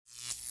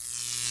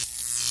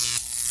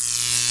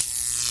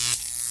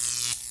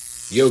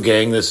Yo,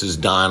 gang, this is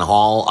Don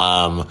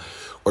Hall.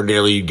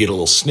 Ordinarily, you get a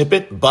little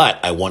snippet,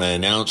 but I want to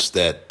announce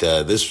that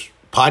this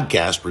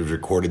podcast was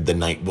recorded the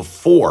night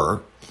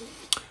before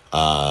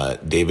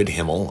David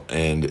Himmel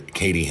and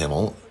Katie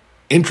Himmel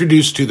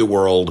introduced to the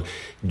world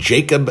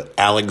Jacob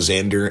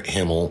Alexander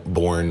Himmel,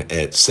 born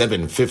at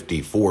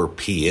 7:54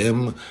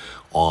 p.m.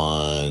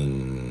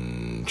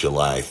 on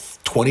July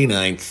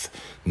 29th,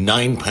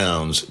 9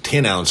 pounds,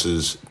 10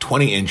 ounces,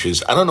 20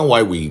 inches. I don't know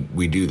why we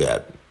do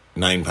that.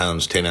 9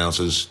 pounds, 10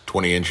 ounces,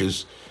 20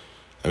 inches.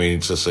 I mean,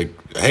 it's just like,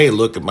 hey,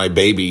 look at my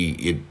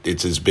baby.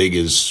 It's as big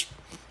as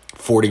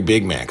 40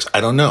 Big Macs. I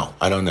don't know.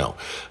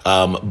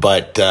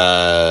 But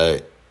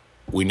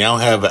we now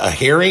have a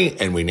Harry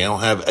and we now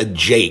have a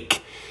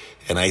Jake.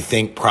 And I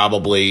think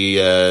probably,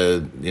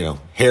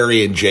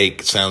 Harry and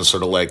Jake sounds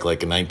sort of like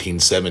a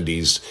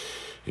 1970s,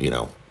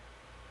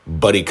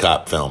 buddy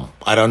cop film.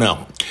 I don't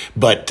know.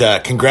 But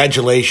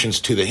congratulations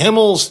to the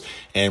Himmels.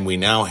 And we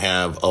now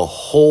have a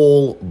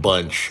whole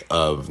bunch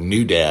of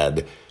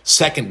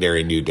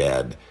secondary new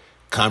dad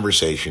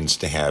conversations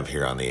to have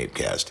here on the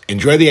ApeCast.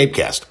 Enjoy the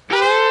ApeCast.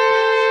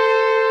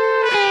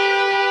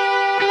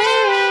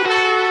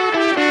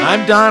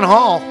 I'm Don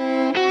Hall.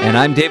 And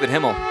I'm David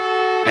Himmel.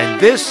 And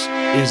this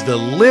is the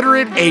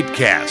Literate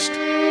ApeCast.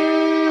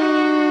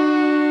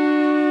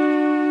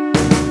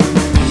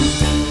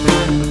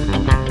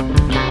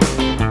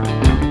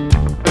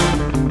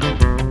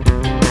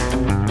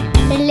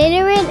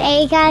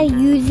 ApeCast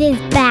uses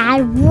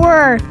bad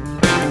words.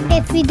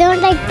 If you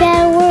don't like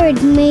bad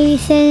words, maybe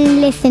sit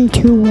and listen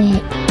to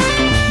it.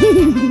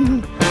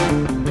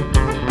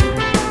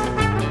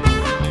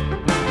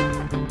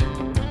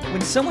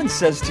 When someone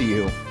says to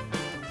you,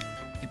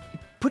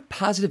 put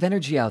positive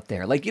energy out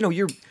there, like,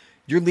 you're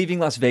leaving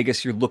Las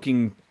Vegas, you're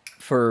looking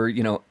for,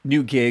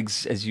 new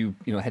gigs as you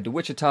head to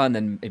Wichita and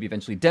then maybe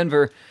eventually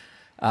Denver.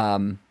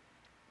 What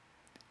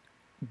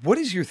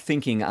is your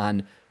thinking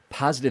on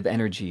positive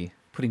energy,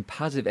 putting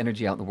positive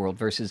energy out in the world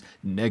versus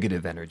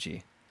negative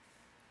energy?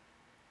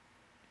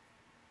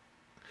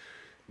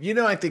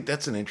 I think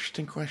that's an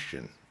interesting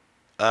question.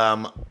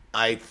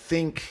 I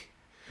think,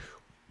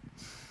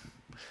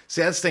 that's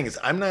the thing is,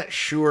 I'm not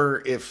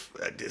sure if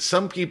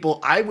some people,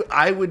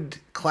 I would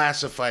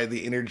classify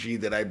the energy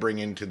that I bring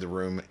into the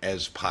room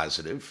as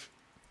positive.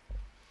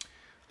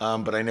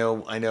 But I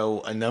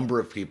know a number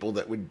of people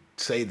that would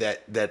say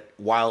that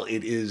while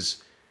it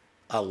is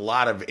a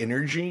lot of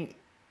energy,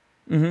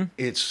 mm-hmm.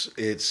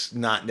 It's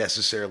not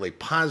necessarily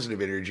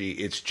positive energy.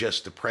 It's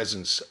just the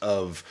presence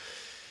of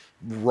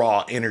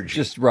raw energy.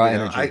 Just raw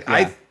energy.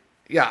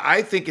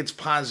 I think it's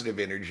positive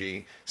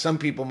energy. Some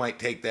people might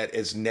take that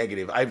as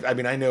negative.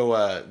 I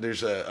know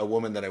there's a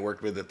woman that I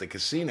worked with at the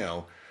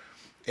casino,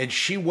 and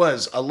she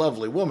was a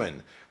lovely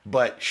woman,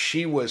 but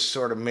she was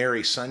sort of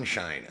Mary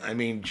Sunshine. I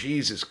mean,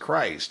 Jesus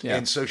Christ. Yeah.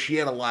 And so she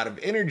had a lot of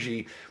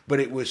energy, but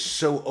it was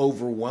so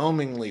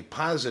overwhelmingly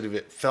positive,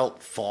 it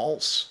felt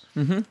false,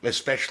 mm-hmm.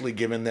 especially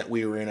given that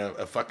we were in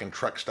a fucking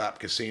truck stop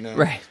casino.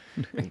 Right.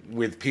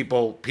 With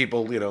people,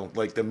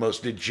 like the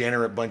most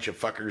degenerate bunch of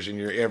fuckers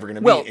you're ever going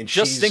to meet. Well, and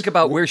just think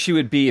about where she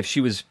would be if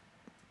she was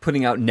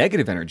putting out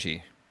negative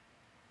energy.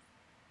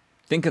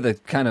 Think of the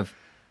kind of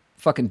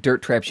fucking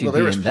dirt trap she'd be in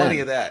then. Well, there was plenty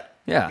of that.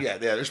 Yeah,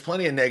 there's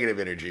plenty of negative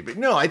energy. But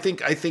no, I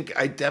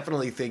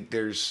definitely think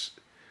there's,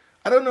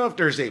 I don't know if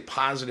there's a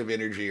positive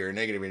energy or a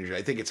negative energy.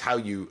 I think it's how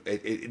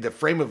the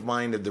frame of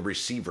mind of the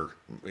receiver.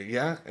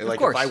 Yeah? Like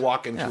if I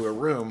walk into a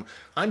room,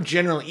 I'm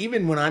generally,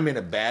 even when I'm in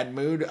a bad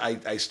mood,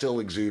 I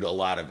still exude a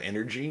lot of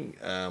energy.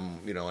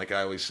 Like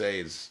I always say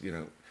is,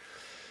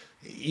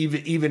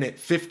 even at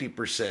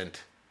 50%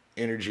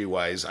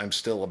 energy-wise, I'm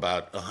still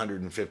about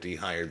 150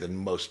 higher than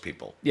most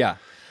people. Yeah.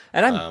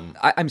 And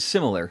I'm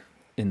similar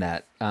in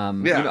that.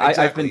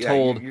 Exactly. I've been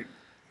told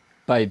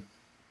by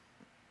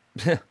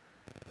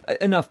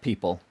enough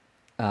people.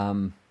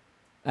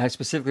 I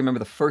specifically remember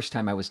the first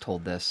time I was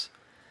told this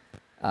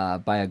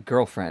by a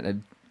girlfriend, a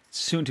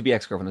soon-to-be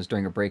ex-girlfriend. It was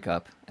during a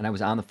breakup, and I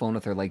was on the phone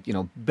with her,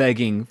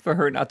 begging for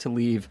her not to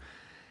leave.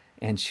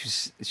 And she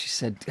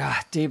said,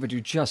 David,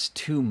 you're just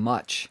too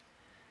much,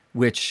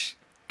 which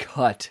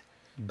cut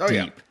deep.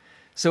 Yeah.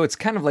 So it's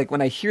kind of like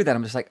when I hear that,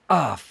 I'm just like,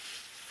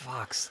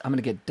 fucks, I'm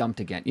gonna get dumped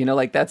again. It's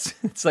like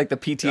the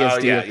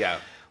PTSD. Oh, yeah.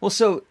 Well,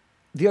 so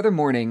the other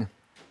morning,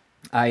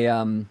 I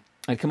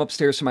come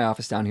upstairs from my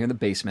office down here in the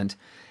basement,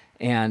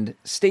 and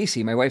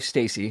Stacy, my wife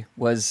Stacy,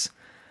 was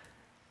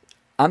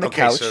on the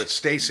couch. Okay, so it's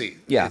Stacy.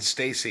 Yeah. It's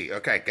Stacy.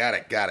 Okay, got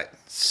it.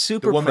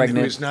 Super the woman pregnant.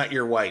 who is not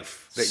your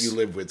wife that you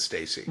live with,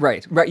 Stacy.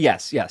 Right,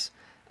 yes.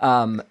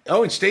 And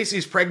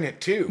Stacy's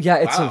pregnant too.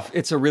 Yeah, Wow.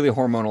 it's a really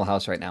hormonal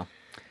house right now.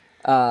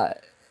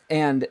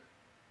 And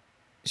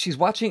she's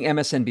watching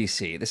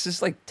MSNBC. This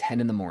is like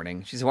 10 in the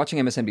morning. She's watching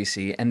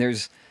MSNBC, and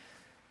there's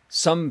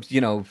some,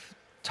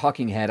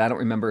 talking head. I don't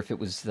remember if it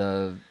was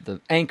the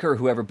anchor or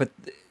whoever, but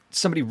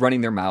somebody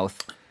running their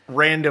mouth.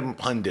 Random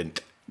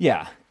pundit.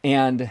 Yeah,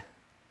 and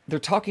they're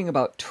talking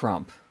about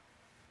Trump,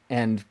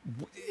 and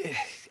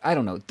I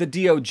don't know, the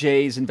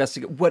DOJ's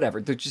investigate,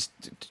 whatever. They're just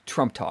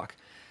Trump talk.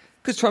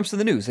 Because Trump's in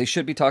the news. They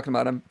should be talking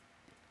about him.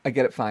 I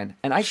get it fine.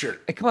 And I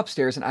come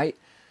upstairs and I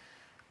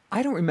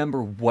don't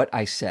remember what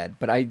I said,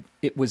 but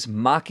it was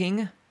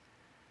mocking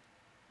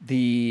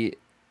the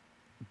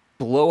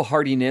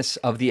blowhardiness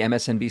of the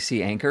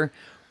MSNBC anchor,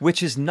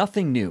 which is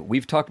nothing new.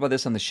 We've talked about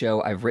this on the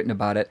show. I've written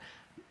about it.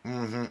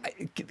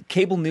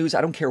 Cable news,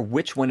 I don't care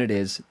which one it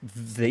is,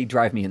 they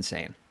drive me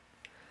insane.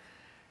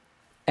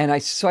 And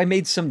I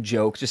made some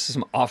joke, just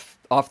some off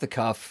the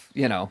cuff,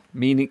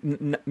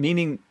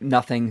 meaning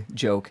nothing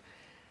joke.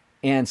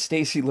 And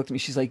Stacy looked at me.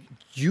 She's like,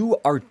 "You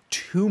are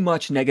too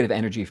much negative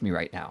energy for me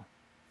right now.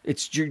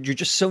 You're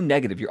just so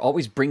negative. You're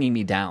always bringing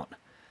me down."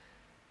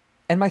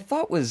 And my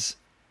thought was,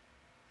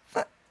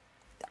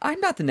 I'm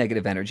not the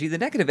negative energy. The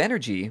negative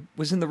energy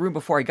was in the room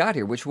before I got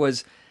here, which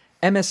was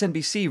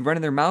MSNBC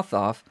running their mouth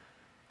off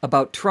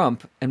about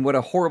Trump and what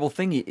a horrible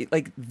thing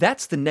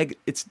that's the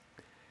it's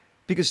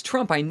because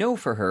Trump, I know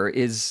for her,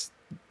 is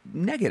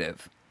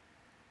negative.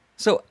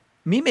 So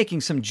me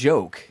making some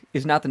joke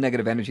is not the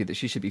negative energy that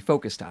she should be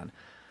focused on.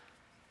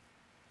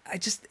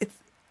 It's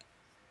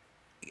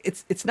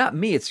not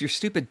me. It's your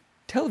stupid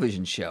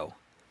television show.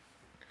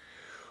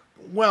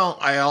 Well,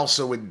 I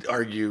also would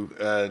argue,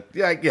 I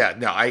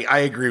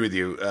agree with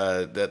you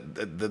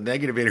that the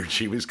negative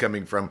energy was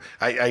coming from.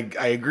 I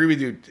agree with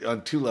you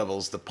on two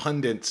levels. The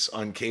pundits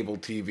on cable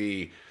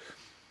TV.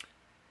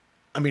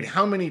 I mean,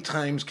 how many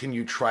times can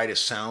you try to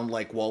sound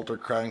like Walter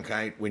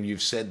Cronkite when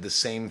you've said the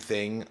same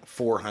thing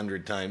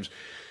 400 times?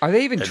 Are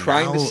they even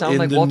trying to sound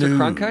like Walter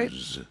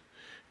Cronkite?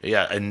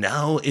 Yeah, and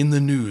now in the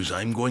news,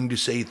 I'm going to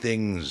say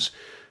things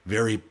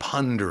very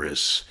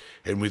ponderous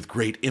and with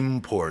great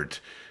import.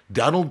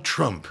 Donald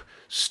Trump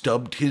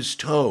stubbed his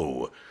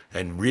toe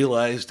and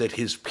realized that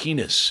his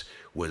penis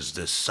was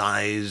the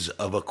size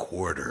of a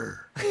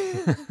quarter.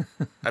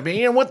 I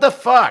mean, what the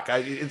fuck?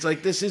 It's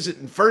like, this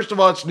isn't... First of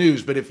all, it's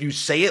news, but if you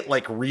say it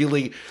like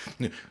really...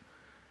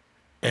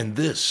 And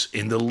this,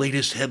 in the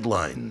latest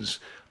headlines,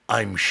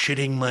 I'm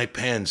shitting my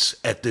pants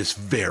at this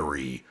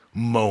very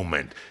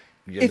moment.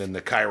 And then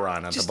the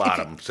chyron on the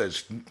bottom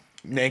says...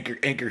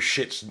 Anchor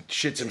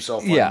shits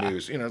himself on the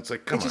news. It's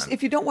like, come on.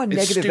 If you don't want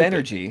negative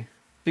energy...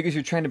 Because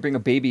you're trying to bring a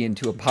baby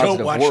into a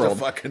positive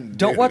world.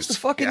 Don't watch the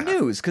fucking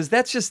news, because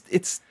that's just,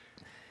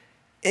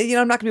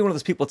 I'm not going to be one of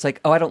those people. It's like,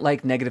 oh, I don't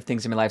like negative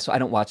things in my life, so I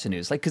don't watch the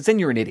news. Like, because then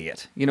you're an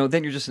idiot.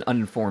 Then you're just an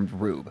uninformed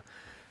rube.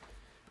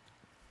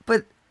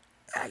 But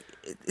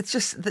it's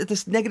just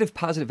this negative,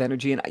 positive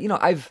energy, and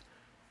I've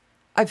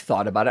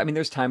thought about it. I mean,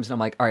 there's times when I'm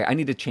like, all right, I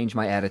need to change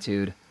my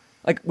attitude.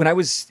 Like when I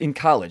was in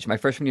college, my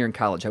freshman year in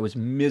college, I was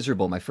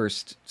miserable my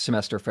first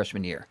semester of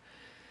freshman year.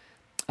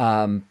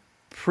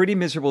 Pretty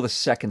miserable the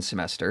second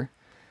semester.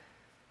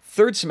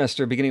 Third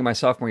semester, beginning of my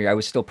sophomore year, I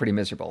was still pretty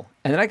miserable.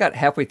 And then I got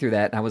halfway through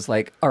that, and I was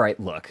like, all right,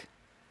 look,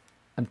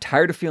 I'm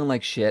tired of feeling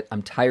like shit.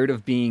 I'm tired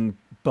of being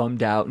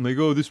bummed out. I'm like,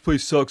 oh, this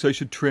place sucks. I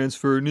should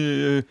transfer.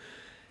 And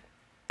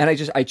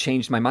I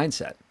changed my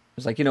mindset. I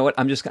was like, you know what?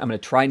 I'm going to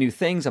try new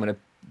things. I'm going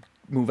to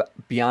move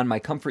beyond my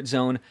comfort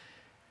zone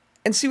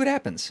and see what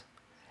happens.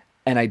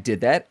 And I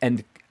did that,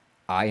 and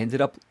I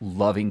ended up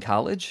loving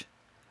college.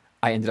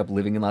 I ended up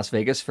living in Las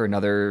Vegas for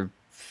another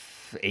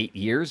 8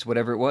 years,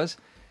 whatever it was.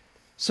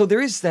 So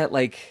there is that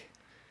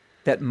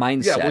that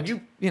mindset.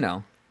 Yeah,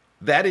 well,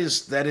 that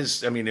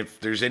is. I mean, if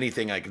there's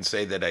anything I can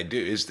say that I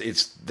do,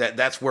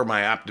 that's where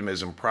my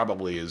optimism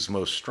probably is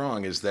most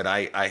strong. Is that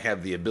I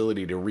have the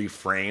ability to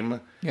reframe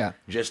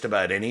just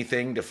about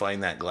anything to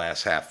find that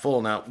glass half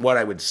full. Now, what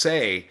I would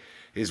say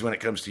is, when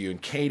it comes to you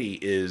and Katie,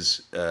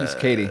 is who's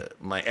Katie?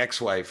 My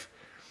ex-wife.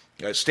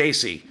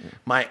 Stacy,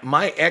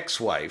 my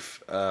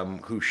ex-wife,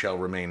 who shall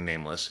remain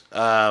nameless.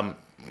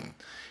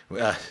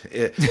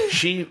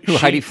 She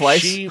Heidi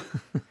Fleiss?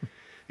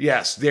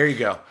 Yes, there you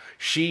go.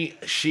 She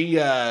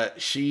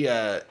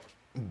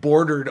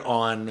bordered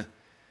on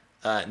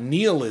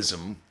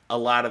nihilism a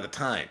lot of the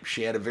time.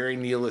 She had a very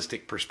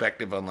nihilistic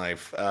perspective on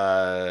life,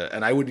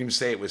 and I wouldn't even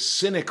say it was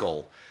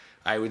cynical.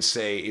 I would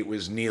say it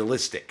was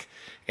nihilistic.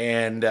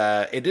 And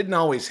it didn't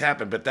always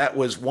happen, but that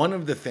was one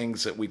of the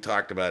things that we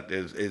talked about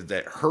is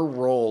that her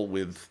role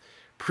with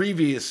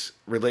previous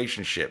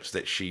relationships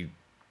that she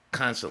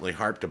constantly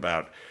harped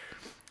about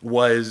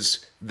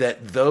was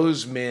that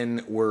those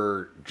men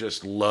were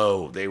just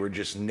low. They were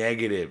just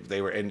negative.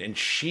 And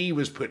she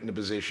was put in a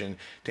position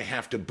to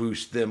have to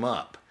boost them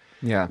up.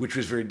 Yeah. Which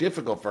was very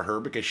difficult for her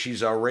because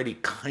she's already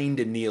kind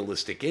of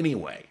nihilistic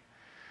anyway.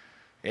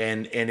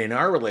 And in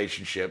our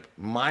relationship,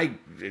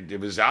 it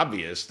was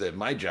obvious that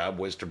my job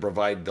was to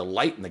provide the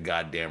light in the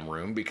goddamn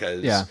room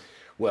because,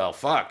 well,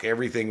 fuck,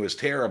 everything was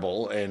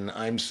terrible and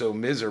I'm so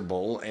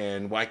miserable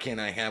and why can't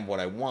I have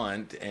what I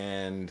want?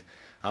 And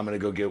I'm going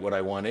to go get what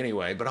I want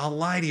anyway, but I'll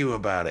lie to you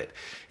about it.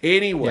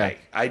 Anyway,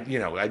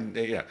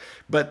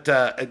 But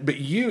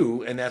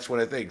you, and that's what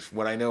I think,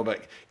 what I know about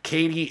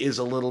Katie is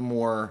a little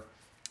more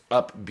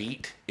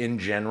upbeat in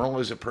general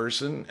as a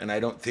person, and I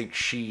don't think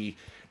she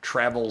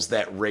travels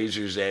that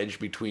razor's edge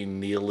between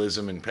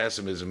nihilism and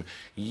pessimism.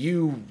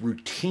 You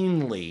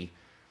routinely,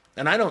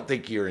 and I don't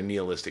think you're a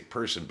nihilistic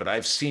person, but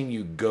I've seen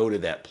you go to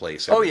that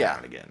place every now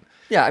and again.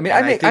 Yeah, I mean,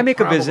 I make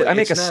a visit. I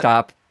make a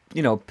stop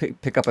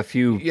pick up a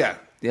few,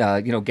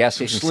 gas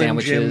station Slim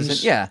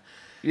sandwiches, Jims.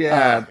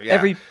 and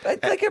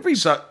every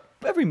So-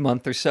 every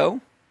month or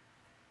so.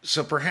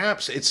 So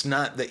perhaps it's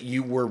not that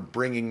you were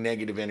bringing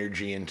negative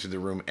energy into the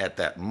room at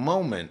that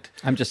moment.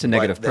 I'm just a but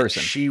negative that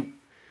person.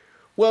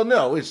 Well,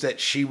 no, it's that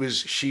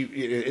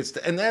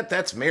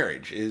that's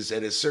marriage. Is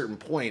at a certain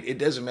point, it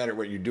doesn't matter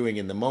what you're doing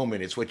in the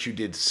moment. It's what you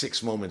did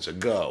 6 moments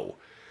ago.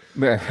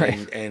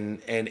 Right.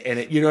 And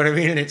it, you know what I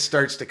mean? And it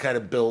starts to kind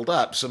of build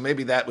up. So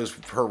maybe that was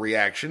her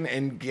reaction.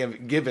 And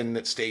given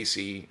that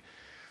Stacy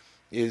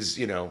is,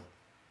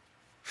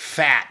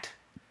 fat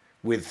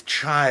with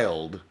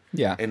child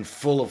and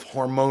full of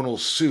hormonal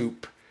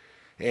soup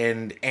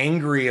and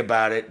angry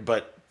about it,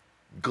 but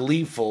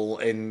gleeful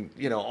and,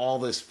 all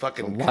this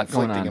fucking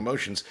conflicting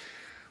emotions.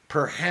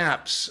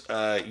 Perhaps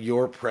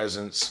your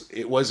presence,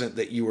 it wasn't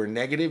that you were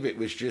negative. It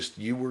was just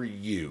you were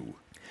you.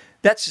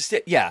 That's just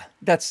it. Yeah,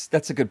 that's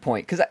a good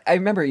point. Because I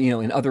remember,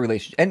 in other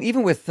relationships, and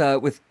even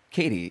with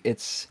Katie,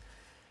 it's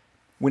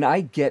when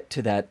I get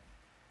to that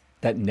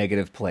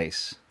negative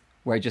place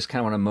where I just kind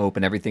of want to mope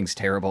and everything's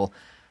terrible.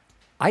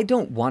 I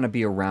don't want to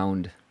be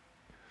around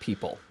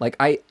people. Like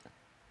I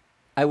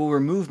will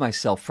remove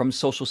myself from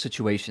social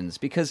situations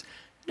because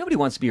nobody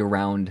wants to be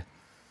around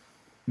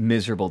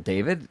miserable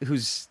David,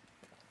 who's.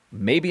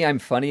 Maybe I'm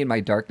funny in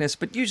my darkness,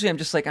 but usually I'm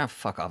just like,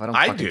 fuck off. I don't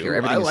fucking care.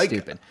 Everything is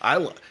stupid.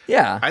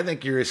 I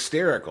think you're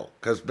hysterical,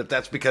 but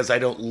that's because I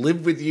don't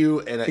live with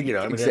you, and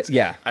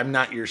I'm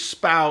not your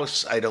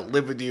spouse. I don't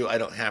live with you. I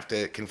don't have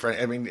to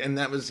confront. I mean, and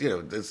that was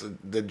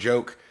the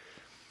joke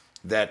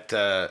that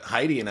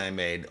Heidi and I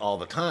made all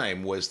the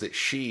time was that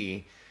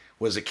she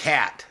was a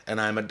cat and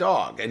I'm a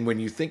dog. And when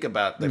you think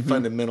about the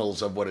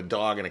fundamentals of what a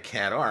dog and a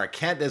cat are, a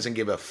cat doesn't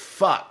give a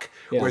fuck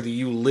whether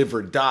you live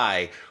or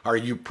die. Are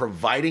you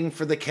providing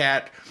for the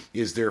cat?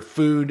 Is there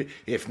food?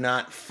 If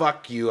not,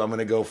 fuck you. I'm going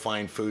to go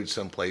find food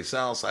someplace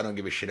else. I don't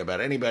give a shit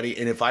about anybody.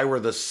 And if I were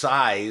the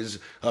size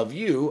of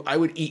you, I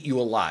would eat you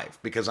alive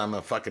because I'm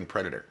a fucking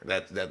predator.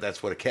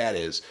 That's what a cat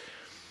is.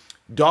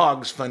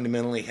 Dogs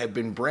fundamentally have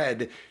been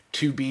bred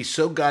to be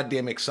so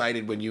goddamn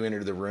excited when you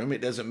enter the room.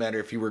 It doesn't matter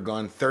if you were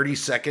gone 30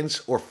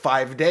 seconds or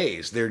 5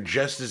 days. They're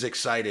just as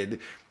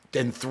excited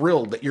and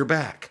thrilled that you're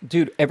back.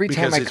 Dude, every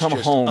time I come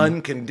home...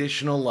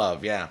 unconditional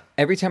love, yeah.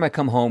 Every time I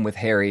come home with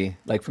Harry,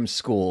 like from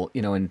school,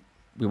 and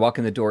we walk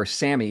in the door,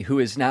 Sammy, who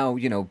is now,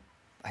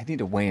 I need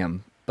to weigh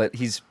him, but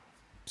he's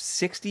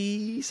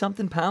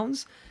 60-something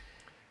pounds.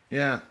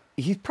 Yeah.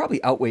 He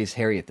probably outweighs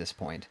Harry at this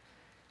point.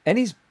 And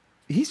he's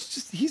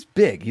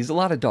big. He's a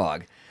lot of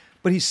dog.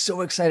 But he's so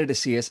excited to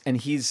see us, and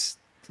he's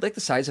like the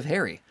size of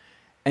Harry.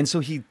 And so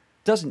he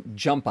doesn't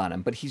jump on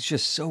him, but he's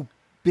just so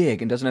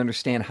big and doesn't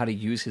understand how to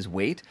use his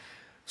weight.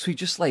 So he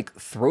just like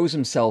throws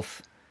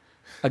himself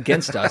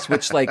against us,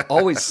 which like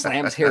always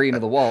slams Harry into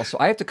the wall. So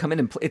I have to come in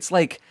and play. It's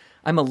like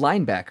I'm a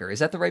linebacker. Is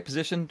that the right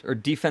position? Or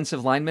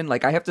defensive lineman?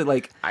 Like I have to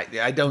like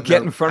I don't get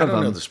know. in front I of don't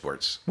him know the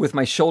sports. with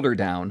my shoulder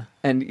down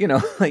and,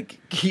 like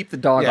keep the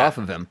dog off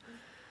of him.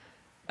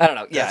 I don't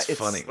know. Yeah, that's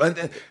funny,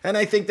 and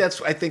I think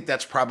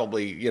that's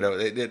probably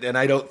and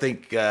I don't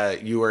think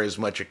you are as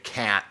much a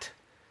cat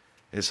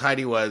as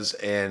Heidi was,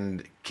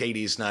 and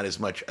Katie's not as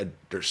much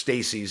or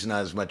Stacy's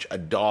not as much a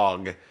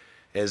dog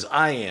as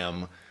I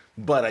am,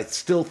 but I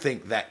still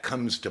think that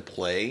comes to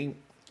play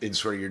in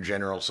sort of your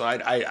general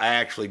side. I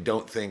actually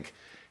don't think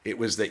it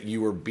was that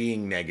you were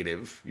being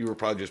negative. You were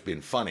probably just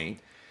being funny.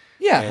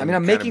 Yeah, I mean,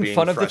 I'm making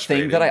fun of the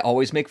thing that I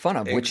always make fun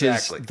of, which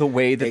is the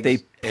way that they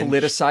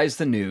politicize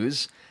the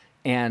news.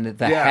 And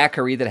the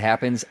hackery that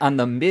happens on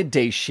the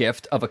midday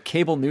shift of a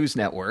cable news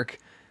network,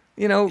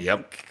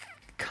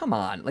 come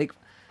on, like,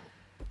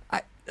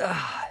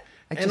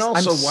 and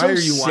also, why are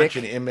you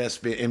watching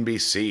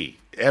MSNBC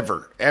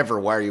ever?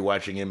 Why are you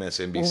watching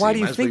MSNBC? Well, why do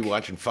you Might as think? Well be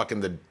watching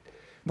fucking the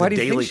Why do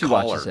you Daily think she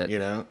Caller? watches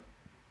it?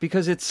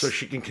 Because it's so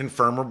she can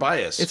confirm her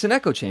bias. It's an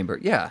echo chamber.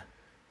 Yeah.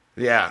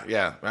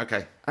 Yeah.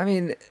 Okay. I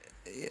mean,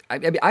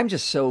 I'm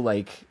just so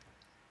like.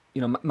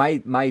 My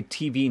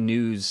TV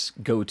news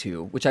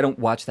go-to, which I don't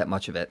watch that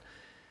much of it,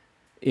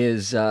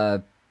 is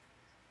PBS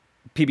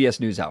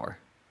NewsHour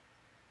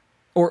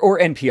or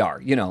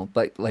NPR.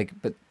 But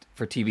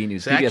for TV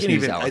news, PBS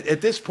NewsHour.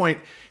 At this point,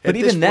 but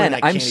even then, I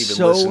can't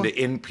even listen to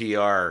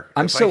NPR.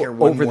 I'm so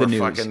over the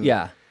news.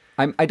 Yeah,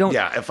 I don't.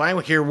 Yeah, if I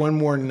hear one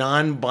more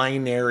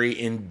non-binary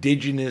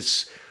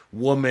indigenous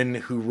woman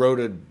who wrote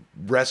a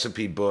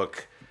recipe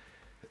book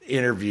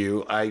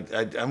interview, I'm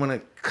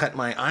gonna cut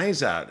my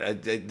eyes out.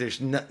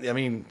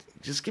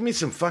 Just give me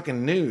some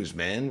fucking news,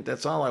 man.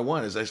 That's all I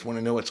want. I just want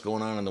to know what's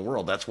going on in the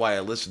world. That's why I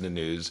listen to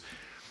news.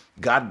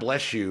 God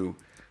bless you,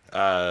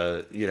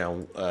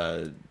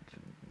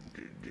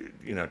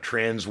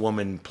 trans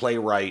woman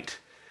playwright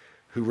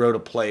who wrote a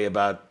play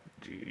about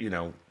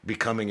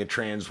becoming a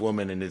trans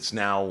woman, and it's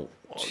now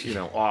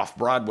off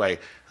Broadway.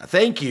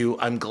 Thank you.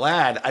 I'm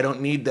glad. I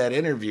don't need that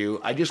interview.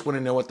 I just want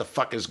to know what the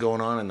fuck is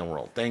going on in the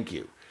world. Thank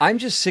you. I'm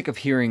just sick of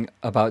hearing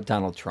about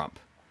Donald Trump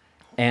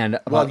and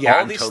about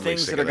all these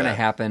things that are going to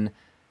happen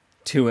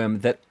to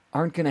him that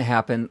aren't going to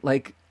happen.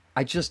 Like,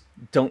 I just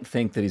don't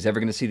think that he's ever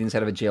going to see the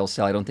inside of a jail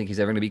cell. I don't think he's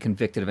ever going to be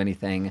convicted of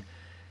anything.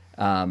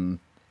 And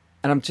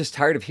I'm just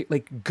tired of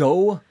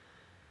go.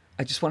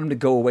 I just want him to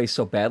go away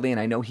so badly, and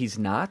I know he's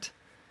not.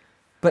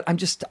 But I'm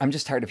just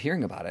tired of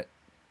hearing about it.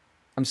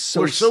 I'm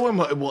tired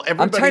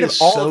of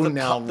all of the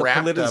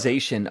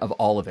politicization of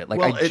all of it.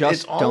 Like, I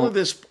just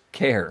don't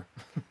care.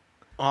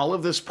 All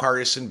of this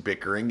partisan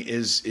bickering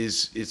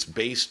is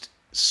based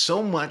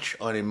so much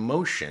on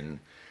emotion.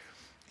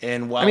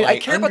 And while I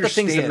care about the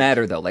things that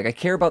matter, though. Like, I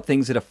care about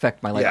things that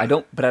affect my life. Yeah.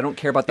 I don't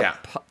care about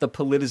the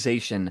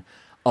politicization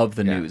of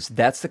the news.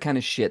 That's the kind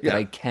of shit that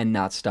I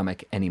cannot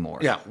stomach anymore.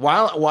 Yeah.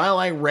 While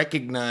I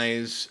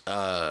recognize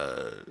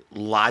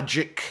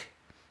logic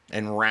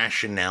and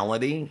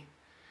rationality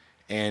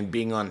and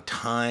being on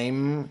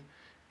time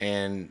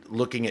and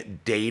looking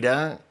at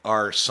data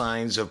are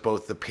signs of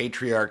both the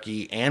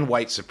patriarchy and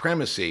white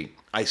supremacy,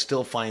 I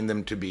still find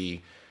them to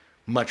be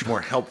much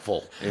more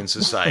helpful in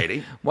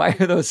society. Why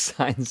are those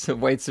signs of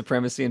white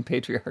supremacy and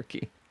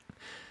patriarchy?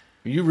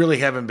 You really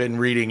haven't been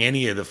reading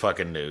any of the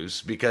fucking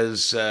news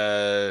because,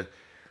 hell,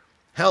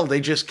 they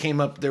just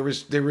came up. There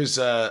was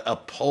a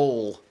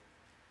poll.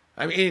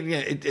 I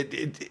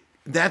mean,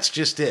 that's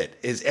just it.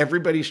 Is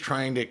everybody's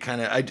trying to kind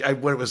of? I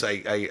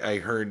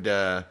heard.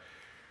 There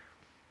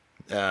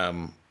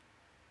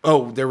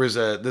was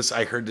this.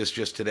 I heard this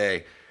just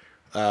today.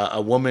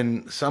 A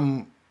woman,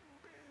 some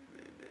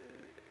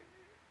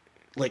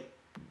like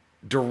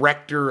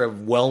director of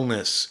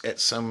wellness at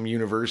some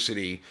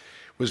university,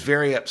 was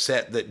very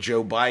upset that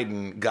Joe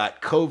Biden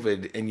got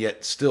COVID and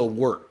yet still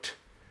worked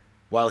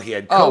while he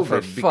had COVID. Oh,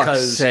 for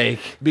fuck's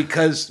sake.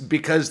 Because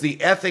the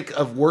ethic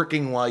of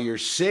working while you're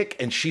sick,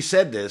 and she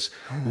said this,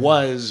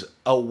 was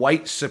a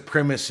white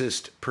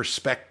supremacist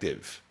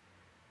perspective.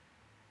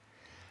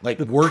 Like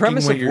the working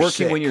premise when of you're working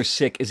sick. when you're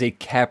sick is a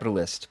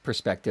capitalist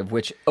perspective,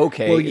 which is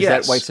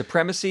yes. that white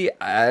supremacy?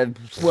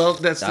 Well,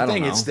 that's the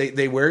thing. Know. It's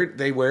they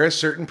wear a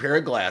certain pair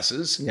of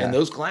glasses, and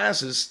those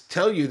glasses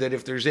tell you that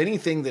if there's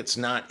anything that's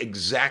not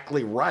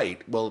exactly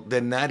right, well,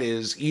 then that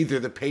is either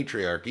the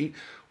patriarchy,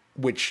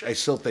 which I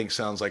still think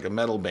sounds like a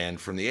metal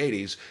band from the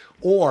 80s,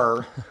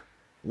 or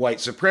white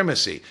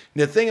supremacy.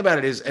 And the thing about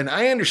it is, and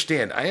I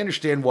understand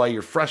why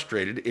you're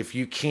frustrated if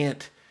you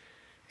can't,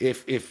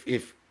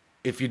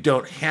 if you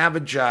don't have a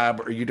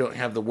job or you don't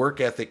have the work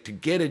ethic to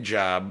get a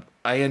job.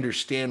 I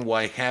understand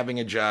why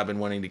having a job and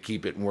wanting to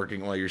keep it and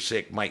working while you're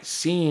sick might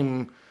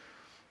seem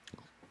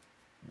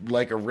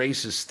like a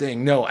racist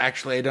thing. No,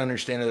 actually, I don't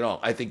understand it at all.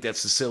 I think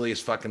that's the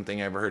silliest fucking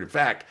thing I ever heard. In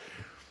fact,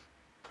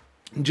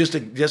 just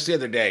the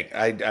other day,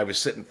 I was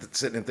sitting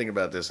and thinking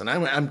about this, and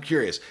I'm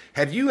curious.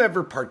 Have you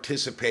ever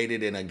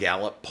participated in a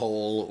Gallup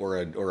poll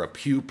or a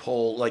Pew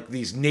poll, like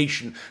these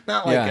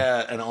not like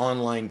an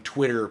online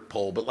Twitter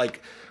poll, but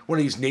like one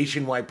of these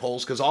nationwide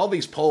polls? Because all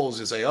these polls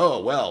is say,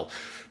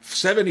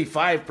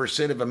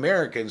 75% of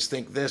Americans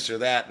think this or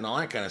that and all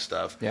that kind of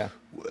stuff. Yeah.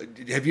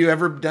 Have you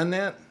ever done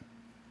that?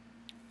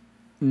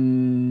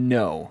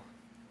 No.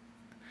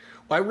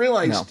 Well, I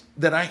realized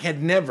that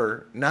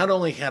not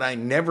only had I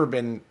never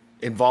been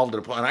involved in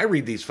a poll, and I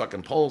read these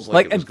fucking polls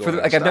I've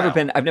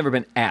never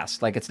been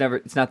asked. Like it's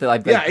not that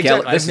I've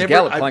exactly. This is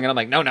Gallup polling, and I'm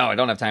like, no, I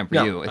don't have time for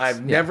you.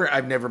 I've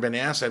never been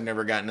asked. I've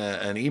never gotten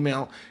an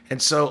email, and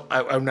so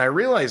when I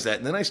realized that,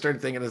 and then I started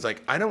thinking, it's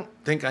like I don't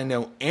think I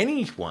know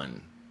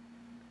anyone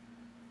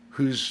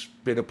who's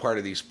been a part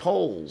of these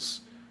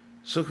polls.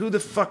 So who the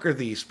fuck are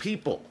these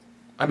people?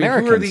 I mean,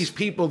 Americans. Who are these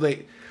people?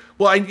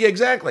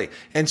 Exactly.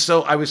 And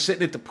so I was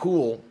sitting at the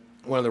pool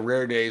one of the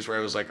rare days where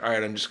I was like, all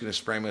right, I'm just going to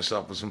spray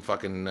myself with some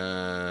fucking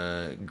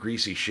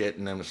greasy shit,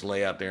 and I'm just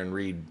lay out there and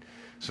read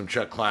some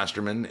Chuck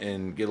Klosterman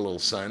and get a little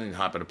sun and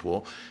hop in a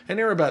pool. And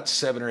there were about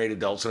 7 or 8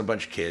 adults and a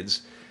bunch of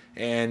kids,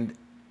 and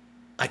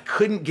I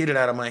couldn't get it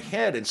out of my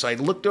head. And so I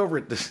looked over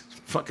at this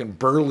fucking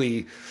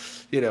burly,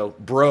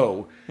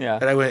 bro,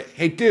 and I went,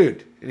 hey,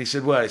 dude. And he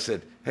said, what? I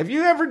said, have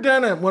you ever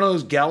done one of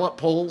those Gallup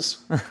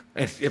polls? And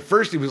at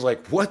first he was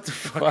like, what the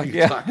fuck are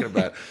you talking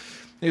about?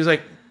 He was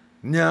like,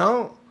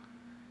 no.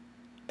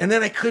 And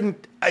then I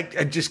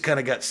just kind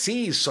of got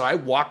seized. So I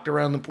walked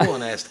around the pool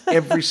and asked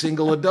every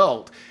single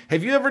adult,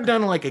 have you ever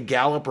done like a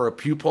Gallup or a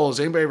Pew poll? Has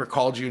anybody ever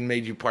called you and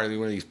made you part of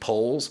one of these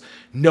polls?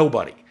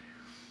 Nobody.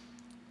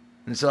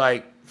 And so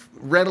I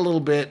read a little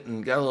bit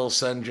and got a little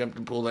sun, jumped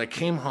in the pool. And I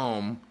came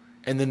home.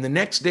 And then the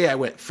next day I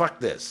went, fuck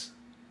this.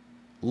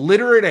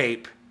 Literate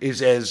Ape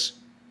is as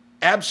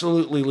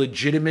absolutely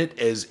legitimate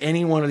as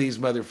any one of these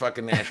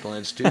motherfucking national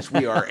institutes.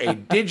 We are a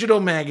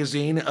digital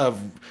magazine of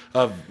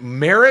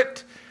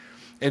merit.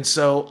 And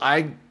so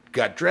I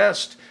got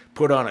dressed,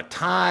 put on a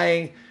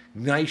tie,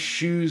 nice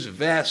shoes,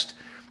 vest,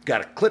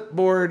 got a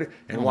clipboard,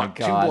 and walked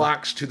 2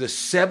 blocks to the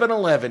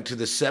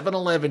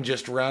 7-Eleven,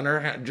 just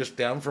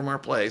down from our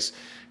place,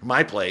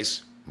 my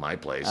place.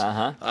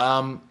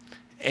 Uh-huh.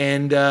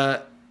 And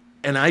I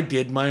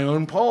did my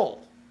own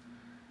poll.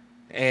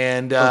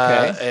 And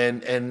I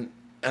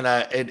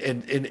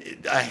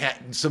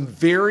had some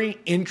very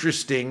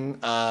interesting.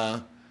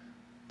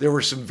 There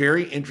were some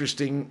very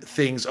interesting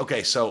things.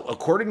 Okay, so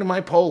according to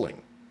my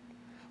polling,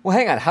 Well,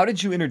 hang on. How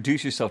did you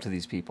introduce yourself to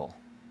these people?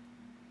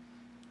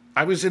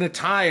 I was in a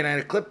tie and I had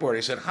a clipboard. I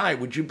said, "Hi,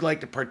 would you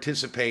like to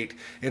participate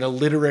in a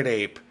Literate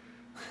Ape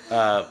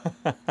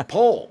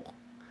poll?"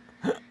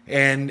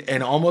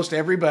 And almost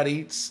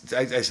everybody,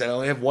 I said, "I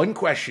only have one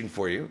question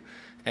for you,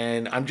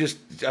 and I'm just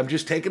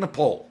taking a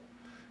poll."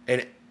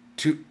 And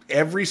to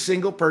every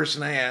single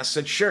person I asked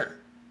said, "Sure."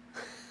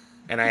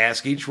 And I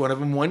asked each one of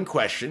them one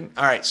question.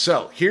 All right,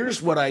 so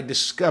here's what I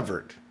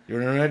discovered. You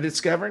know what I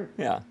discovered?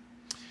 Yeah.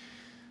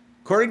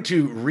 According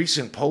to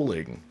recent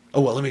polling,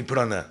 let me put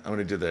on I'm going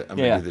to do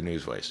the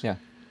news voice. Yeah.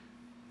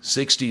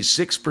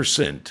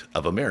 66%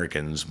 of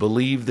Americans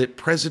believe that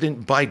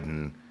President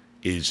Biden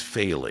is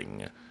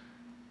failing.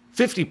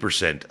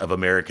 50% of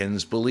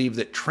Americans believe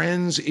that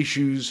trans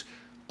issues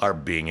are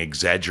being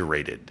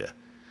exaggerated.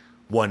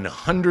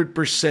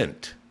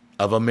 100%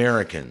 of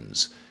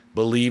Americans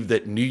believe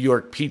that New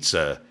York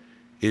pizza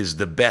is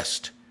the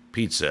best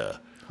pizza.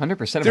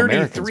 100% of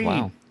Americans,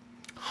 wow.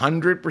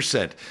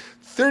 100%.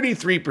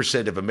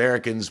 33% of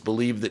Americans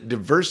believe that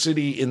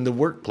diversity in the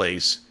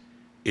workplace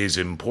is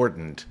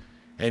important.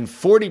 And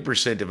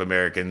 40% of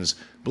Americans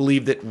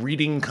believe that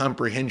reading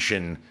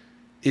comprehension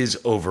is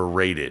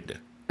overrated.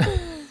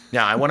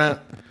 Now,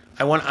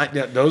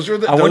 those are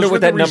the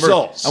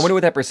results. I wonder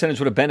what that percentage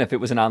would have been if it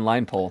was an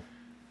online poll.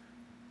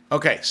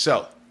 Okay,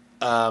 so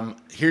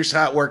here's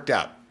how it worked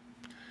out.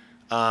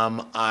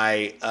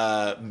 I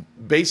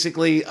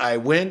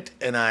went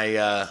and I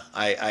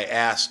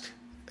asked,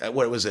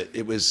 what was it?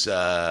 It was,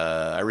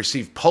 I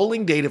received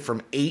polling data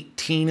from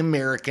 18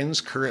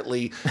 Americans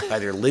currently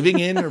either living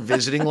in or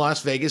visiting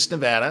Las Vegas,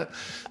 Nevada.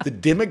 The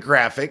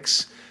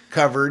demographics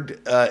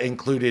covered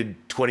included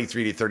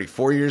 23 to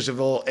 34 years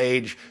of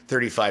age,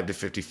 35 to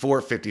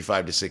 54,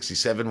 55 to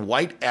 67,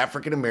 white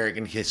African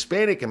American,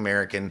 Hispanic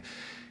American,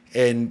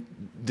 and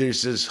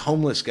there's this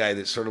homeless guy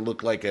that sort of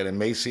looked like an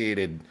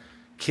emaciated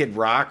Kid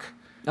Rock.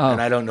 Oh.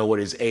 And I don't know what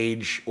his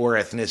age or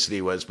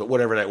ethnicity was, but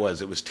whatever that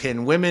was, it was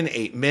 10 women,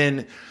 8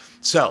 men.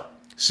 So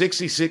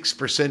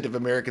 66% of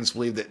Americans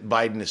believe that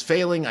Biden is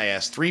failing. I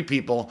asked 3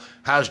 people,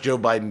 how's Joe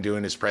Biden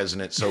doing as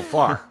president so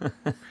far?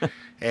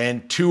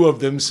 And 2 of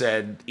them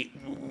said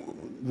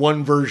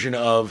one version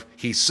of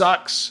he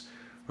sucks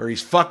or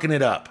he's fucking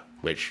it up,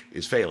 which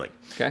is failing.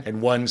 Okay.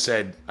 And one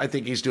said, I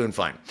think he's doing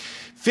fine.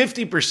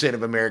 50%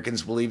 of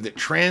Americans believe that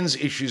trans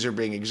issues are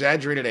being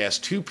exaggerated. I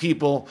asked 2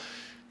 people,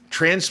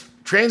 trans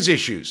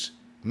issues,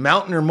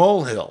 mountain or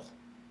molehill?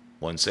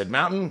 One said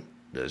mountain,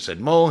 the other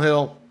said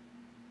molehill.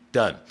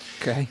 Done.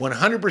 Okay.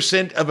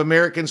 100% of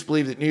Americans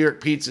believe that New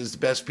York pizza is the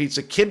best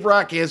pizza. Kid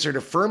Rock answered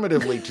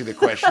affirmatively to the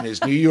question,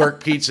 is New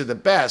York pizza the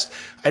best?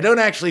 I don't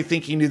actually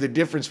think he knew the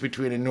difference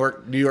between a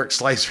New York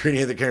slice or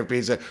any other kind of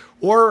pizza,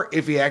 or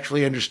if he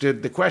actually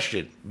understood the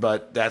question.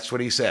 But that's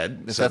what he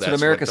said. So that's what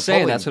America's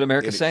saying. That's what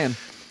America's saying.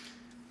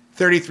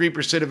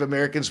 33% of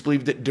Americans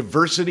believe that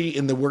diversity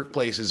in the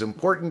workplace is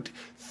important.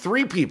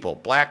 3 people,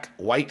 black,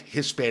 white,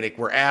 Hispanic,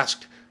 were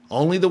asked.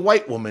 Only the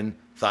white woman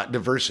thought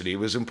diversity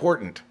was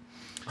important.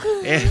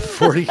 And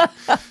 40,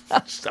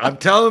 I'm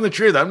telling the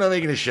truth. I'm not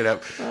making this shit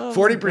up.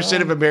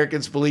 40% of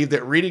Americans believe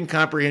that reading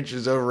comprehension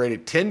is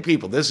overrated. 10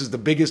 people. This is the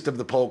biggest of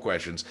the poll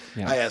questions.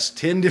 Yeah. I asked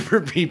 10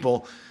 different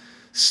people.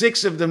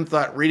 6 of them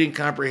thought reading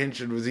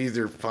comprehension was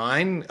either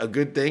fine, a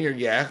good thing, or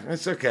yeah,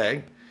 it's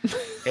okay.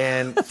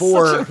 And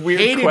 4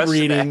 hated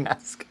reading.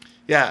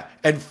 Yeah,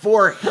 and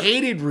 4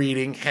 hated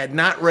reading, had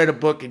not read a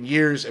book in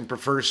years, and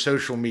prefers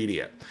social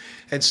media.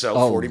 And so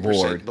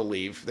 40%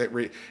 believe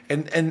that.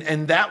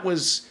 And that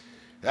was.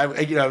 I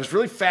was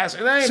really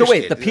fascinated. So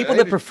wait, the people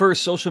that prefer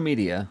social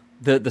media,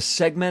 the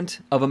segment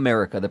of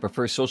America that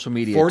prefers social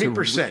media,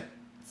 40%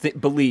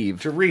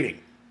 believe to reading,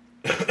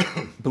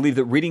 believe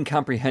that reading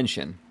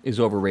comprehension is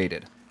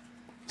overrated.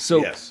 So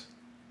yes,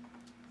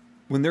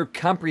 when they're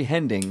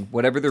comprehending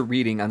whatever they're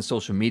reading on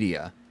social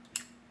media,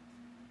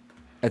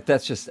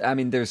 that's just. I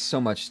mean, there's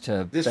so much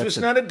to. This was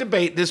not a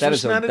debate. That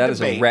is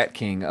a rat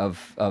king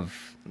of.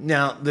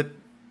 Now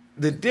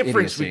the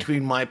difference idiocy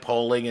between my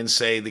polling and,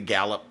 say, the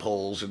Gallup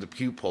polls or the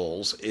Pew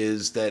polls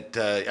is that,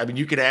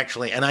 you could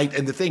actually,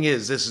 and the thing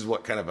is, this is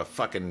what kind of a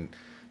fucking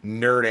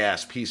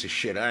nerd-ass piece of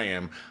shit I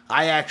am.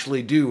 I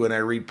actually do, when I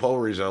read poll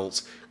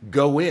results,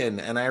 go in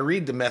and I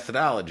read the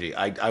methodology.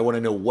 I want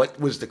to know what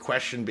was the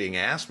question being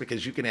asked,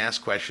 because you can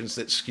ask questions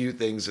that skew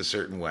things a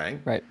certain way.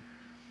 Right.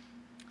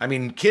 I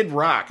mean, Kid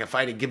Rock, if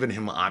I'd have given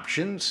him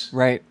options,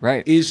 right,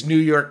 is New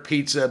York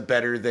pizza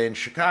better than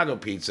Chicago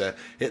pizza?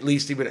 At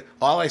least he would.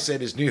 All I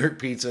said is New York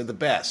pizza the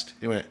best.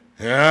 He went,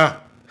 yeah.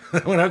 I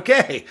went,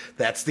 okay.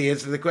 That's the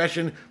answer to the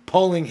question.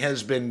 Polling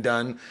has been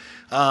done.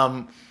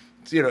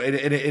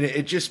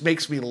 It just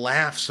makes me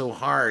laugh so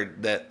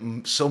hard that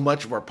so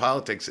much of our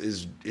politics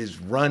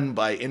is run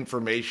by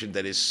information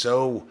that is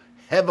so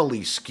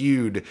heavily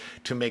skewed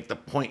to make the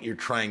point you're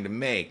trying to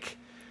make.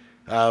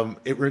 Do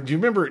you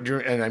remember,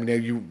 and I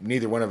know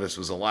neither one of us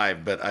was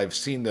alive, but I've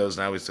seen those,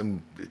 and I was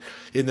in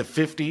the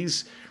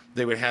 50s,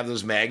 they would have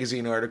those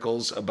magazine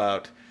articles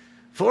about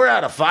 4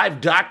 out of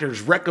 5 doctors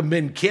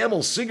recommend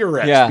Camel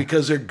cigarettes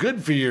because they're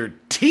good for your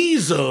teeth.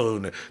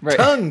 T-zone, Right.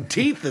 tongue,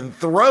 teeth, and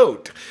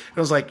throat. And I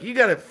was like, you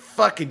got to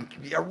fucking,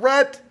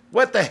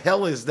 what the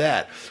hell is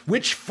that?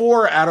 Which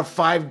 4 out of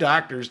 5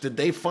 doctors did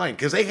they find?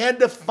 Because they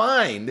had to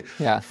find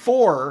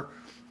 4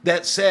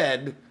 that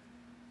said,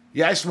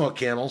 yeah, I smoke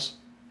Camels.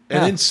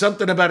 And then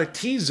something about a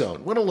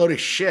T-zone. What a load of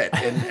shit.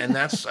 And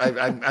that's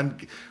I'm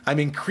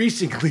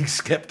increasingly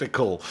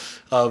skeptical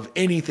of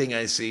anything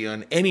I see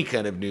on any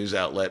kind of news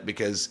outlet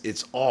because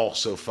it's all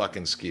so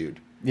fucking skewed.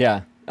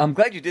 Yeah. I'm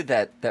glad you did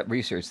that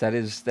research. That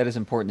is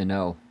important to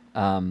know.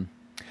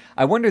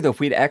 I wonder though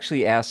if we'd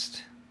actually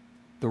asked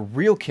the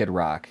real Kid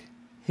Rock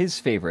his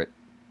favorite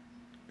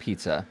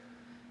pizza,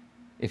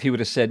 if he would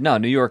have said, no,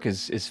 New York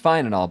is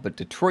fine and all, but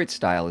Detroit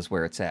style is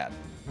where it's at.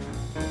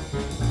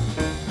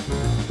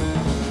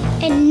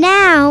 And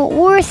now,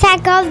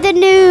 Warsack of the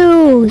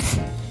News.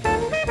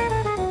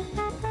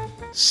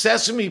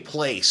 Sesame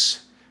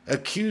Place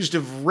accused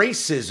of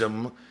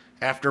racism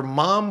after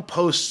mom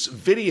posts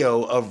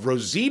video of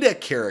Rosita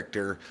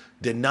character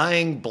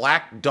denying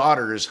black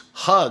daughter's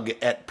hug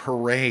at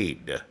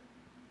parade.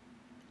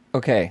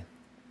 Okay.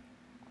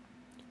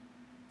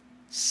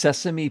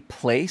 Sesame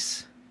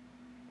Place?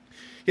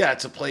 Yeah,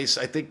 it's a place.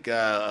 I think.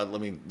 Let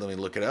me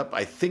look it up.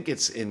 I think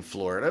it's in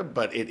Florida,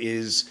 but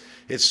it's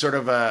sort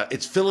of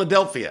it's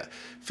Philadelphia.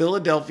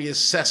 Philadelphia's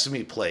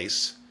Sesame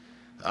Place.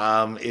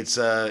 It's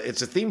a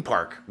theme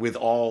park with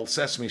all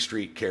Sesame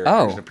Street characters.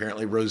 Oh. And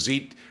apparently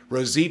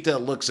Rosita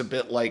looks a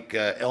bit like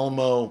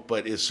Elmo,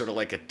 but is sort of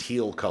like a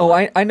teal color. Oh,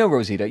 I know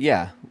Rosita.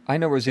 Yeah, I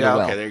know Rosita well.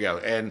 Okay, there you go.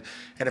 And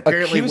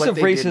apparently accused what of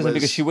they did racism was,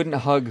 because she wouldn't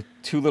hug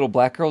 2 little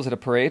black girls at a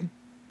parade.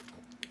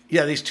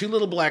 Yeah, these 2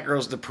 little black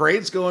girls. The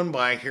parade's going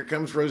by. Here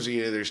comes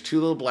Rosita. There's 2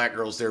 little black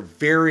girls. They're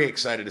very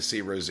excited to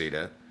see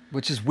Rosita.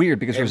 Which is weird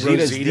because And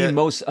Rosita is the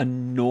most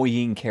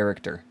annoying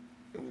character.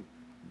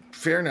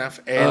 Fair enough.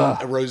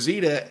 And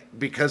Rosita,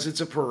 because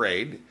it's a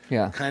parade,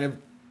 Yeah. kind of,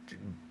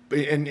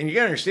 and you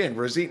gotta understand,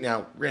 Rosita,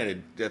 now,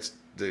 granted, that's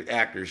the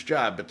actor's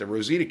job, but the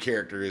Rosita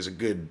character is a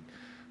good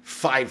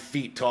 5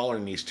 feet taller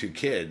than these 2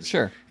 kids.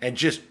 Sure. And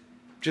just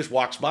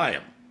walks by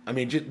him. I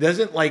mean, just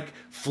doesn't like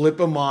flip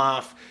him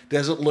off,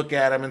 doesn't look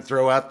at him and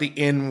throw out the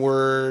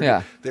N-word.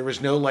 Yeah. There was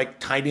no like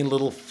tiny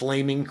little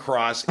flaming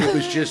cross. It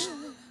was just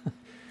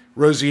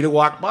Rosita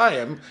walked by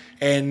him,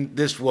 and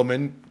this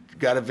woman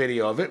got a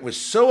video of it, was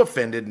so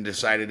offended and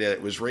decided that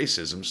it was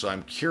racism. So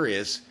I'm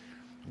curious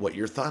what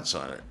your thoughts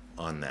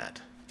on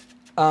that.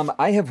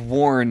 I have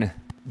worn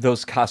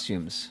those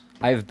costumes.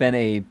 I've been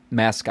a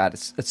mascot.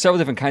 It's several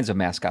different kinds of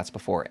mascots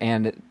before,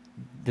 and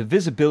the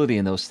visibility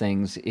in those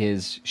things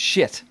is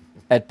shit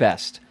at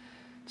best.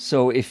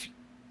 So if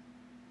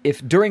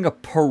during a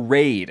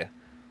parade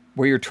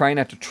where you're trying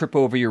not to trip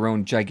over your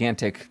own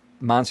gigantic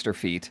monster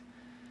feet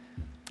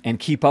and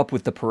keep up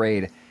with the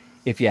parade,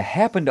 if you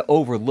happen to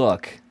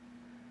overlook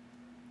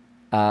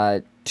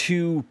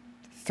 2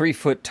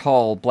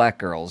 3-foot-tall black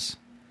girls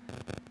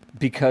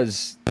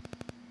because,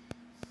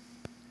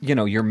 you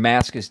know, your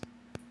mask is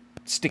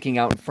sticking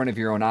out in front of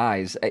your own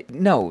eyes,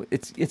 no,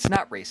 it's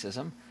not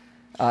racism.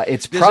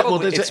 It's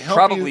probably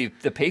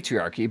the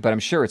patriarchy, but I'm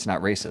sure it's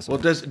not racism. Well,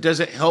 does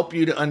it help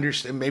you to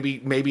understand,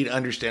 maybe to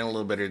understand a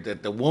little better,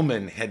 that the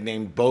woman had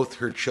named both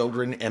her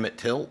children Emmett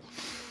Till?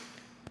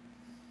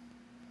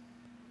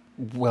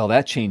 Well,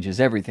 that changes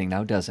everything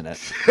now, doesn't it?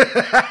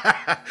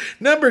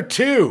 Number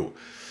 2,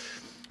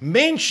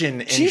 Manchin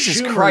and Jesus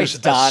Schumer's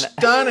Christ, Don.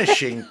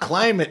 astonishing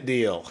climate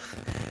deal.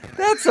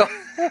 That's a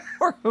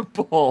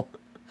horrible.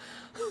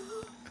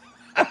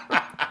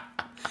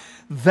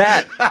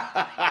 That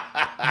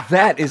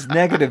is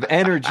negative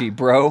energy,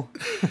 bro.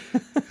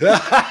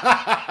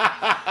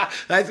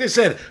 Like I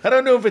said, I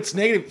don't know if it's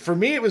negative. For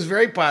me, it was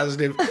very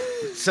positive.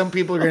 Some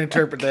people are going to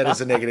interpret that as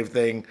a negative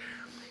thing.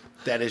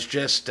 That is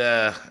just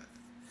the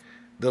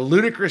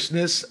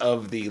ludicrousness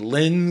of the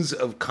lens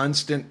of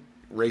constant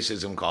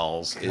racism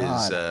calls.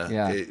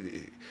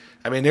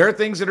 I mean, there are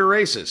things that are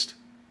racist,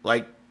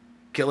 like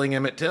killing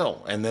Emmett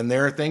Till, and then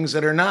there are things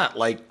that are not,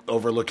 like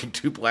overlooking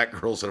 2 black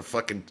girls at a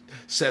fucking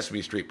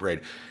Sesame Street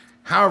parade.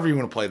 However you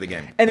want to play the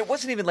game. And it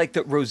wasn't even like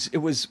was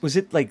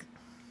it like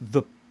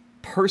the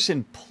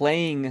person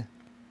playing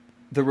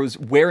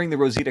wearing the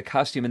Rosita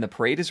costume in the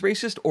parade is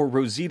racist, or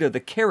Rosita the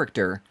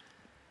character?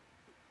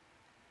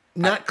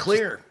 Not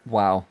clear.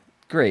 Wow.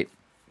 Great.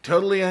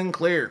 Totally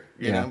unclear,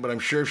 you Yeah. know, but I'm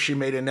sure if she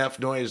made enough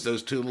noise,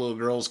 those 2 little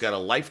girls got a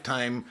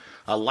lifetime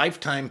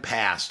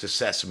pass to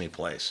Sesame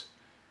Place.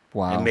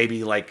 Wow. And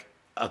maybe like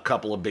a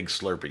couple of big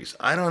Slurpees.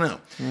 I don't know.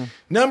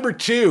 Number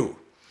 2,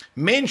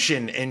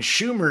 Manchin and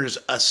Schumer's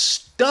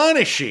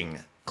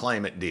astonishing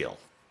climate deal.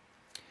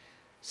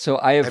 So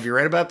have you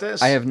read about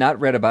this? I have not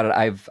read about it.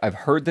 I've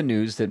heard the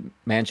news that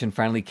Manchin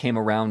finally came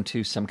around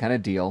to some kind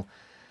of deal,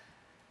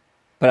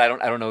 but I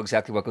don't know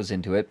exactly what goes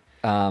into it.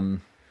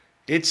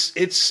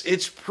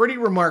 It's pretty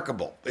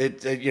remarkable.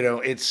 It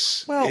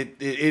is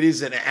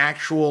an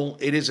actual.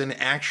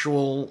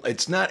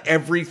 It's not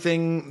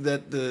everything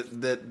that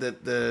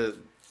the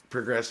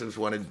progressives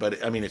wanted,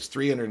 but I mean it's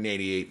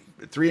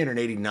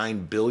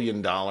 $389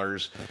 billion.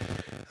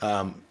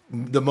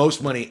 the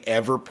most money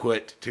ever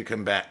put to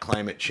combat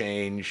climate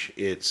change.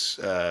 It's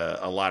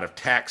a lot of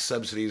tax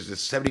subsidies. The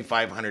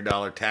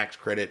 $7,500 tax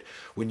credit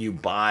when you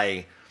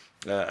buy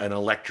an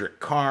electric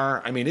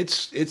car. I mean,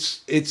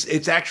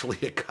 it's actually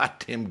a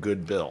goddamn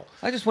good bill.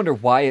 I just wonder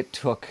why it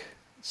took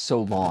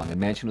so long,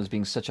 and Manchin was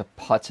being such a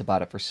putz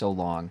about it for so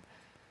long.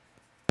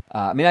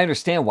 I mean, I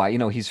understand why.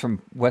 He's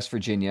from West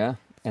Virginia,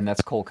 and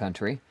that's coal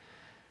country.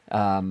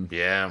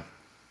 Yeah.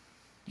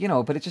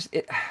 But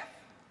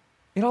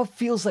it all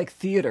feels like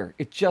theater.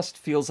 It just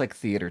feels like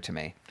theater to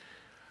me.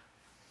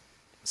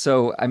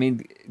 So, I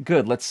mean,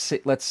 good.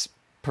 Let's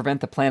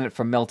prevent the planet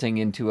from melting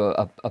into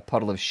a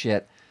puddle of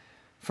shit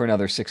for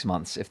another 6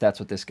 months, if that's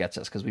what this gets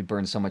us, because we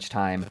burn so much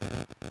time,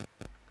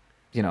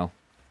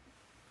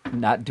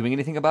 not doing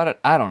anything about it.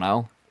 I don't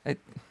know. I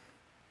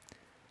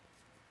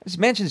just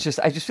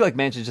feel like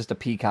Manchin's just a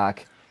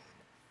peacock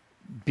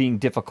being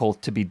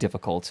difficult to be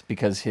difficult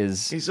because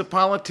he's a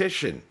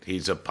politician.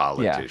 He's a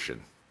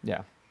politician.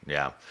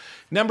 Yeah.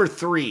 Number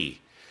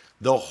 3,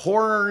 the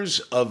horrors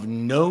of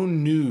no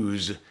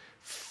news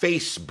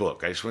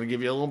Facebook. I just want to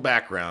give you a little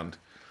background.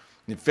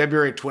 In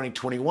February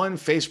 2021,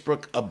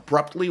 Facebook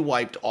abruptly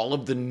wiped all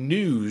of the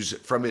news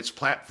from its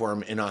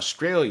platform in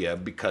Australia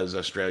because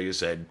Australia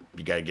said,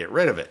 you got to get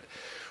rid of it.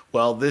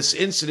 Well, this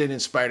incident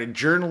inspired a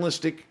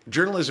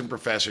journalism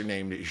professor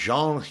named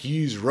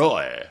Jean-Hughes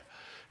Roy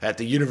at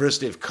the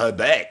University of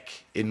Quebec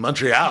in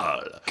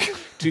Montreal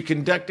to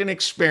conduct an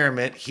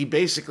experiment. He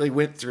basically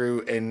went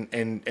through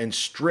and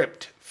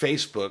stripped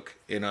Facebook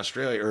in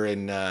Australia or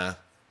in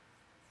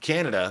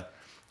Canada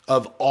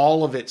of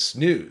all of its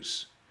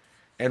news.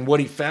 And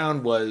what he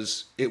found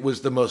was it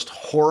was the most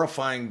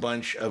horrifying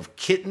bunch of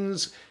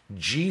kittens,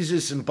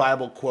 Jesus and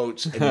Bible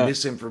quotes, and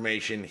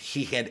misinformation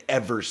he had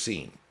ever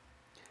seen.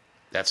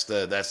 That's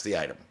the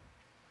item.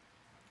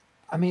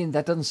 I mean,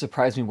 that doesn't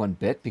surprise me one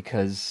bit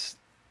because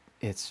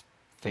it's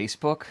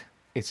Facebook.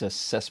 It's a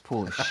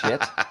cesspool of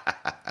shit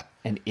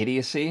and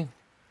idiocy.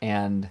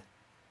 And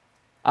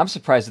I'm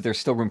surprised that there's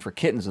still room for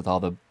kittens with all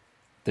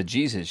the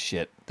Jesus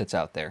shit that's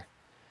out there.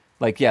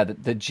 Like, yeah,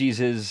 the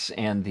Jesus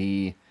and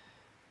the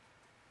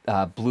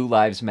Blue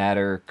Lives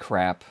Matter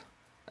crap.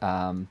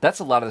 That's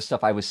a lot of the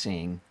stuff I was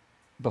seeing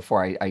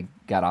before I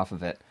got off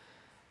of it.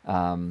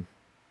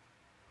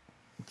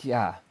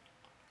 Yeah.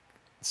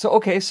 So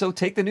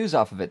take the news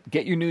off of it.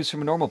 Get your news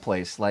from a normal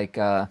place, like,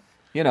 a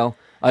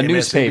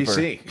newspaper.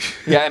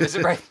 Yeah,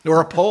 right.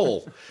 Or a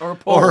poll. Or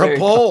a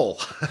poll.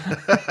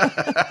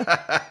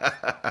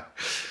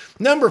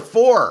 Number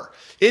 4,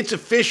 it's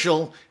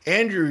official.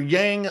 Andrew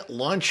Yang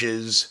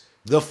launches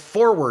the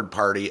Forward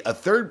Party, a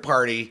third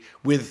party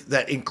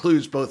that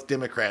includes both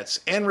Democrats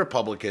and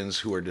Republicans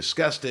who are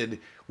disgusted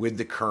with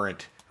the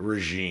current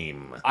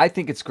regime. I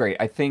think it's great.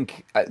 I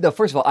think,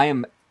 first of all, I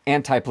am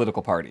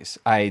anti-political parties.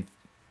 I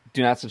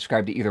do not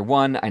subscribe to either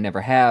one. I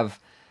never have.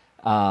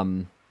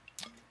 I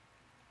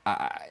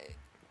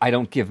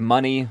don't give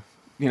money,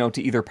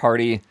 to either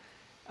party.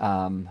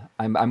 I'm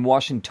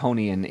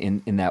Washingtonian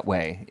in that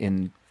way,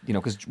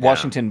 because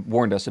Washington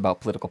warned us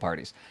about political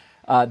parties.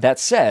 That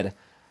said,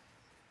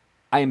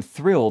 I am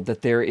thrilled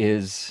that there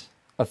is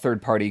a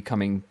third party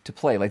coming to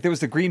play. Like, there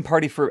was the Green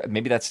Party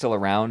maybe that's still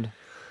around.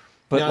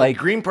 But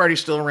Green Party's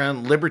still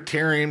around,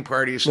 Libertarian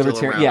Party is still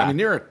around. Yeah. I mean,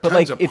 there are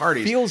tons of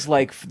parties. It feels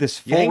like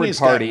this Yang Forward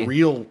Party got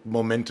real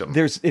momentum.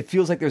 It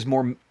feels like there's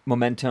more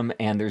momentum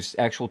and there's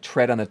actual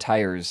tread on the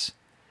tires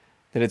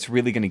that it's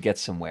really going to get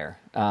somewhere.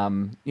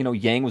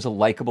 Yang was a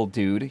likable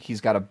dude.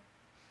 He's got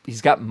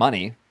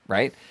money,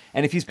 right?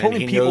 And if he's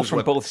pulling people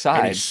from both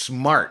sides,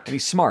 and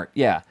he's smart.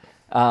 Yeah.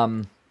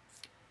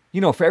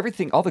 For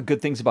everything, all the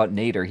good things about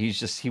Nader,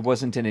 he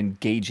wasn't an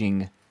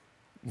engaging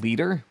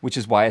leader, which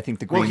is why I think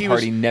the Green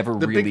Party never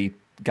really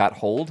took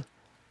hold.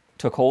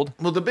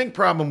 Well, the big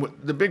problem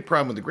with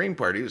the Green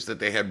Party is that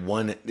they had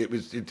one. It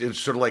was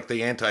sort of like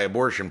the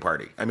anti-abortion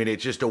party. I mean,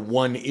 it's just a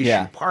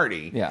one-issue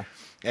party. Yeah.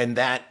 And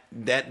that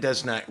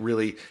does not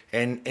really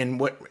and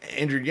what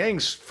Andrew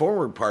Yang's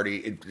Forward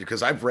Party,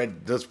 because I've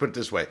read. Let's put it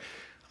this way: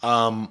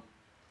 I'm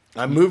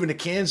moving to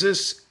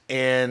Kansas,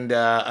 and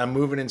I'm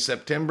moving in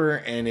September.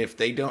 And if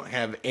they don't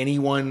have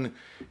anyone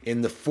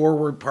in the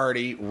Forward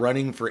Party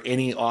running for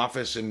any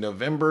office in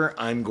November,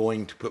 I'm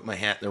going to put my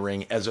hat in the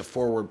ring as a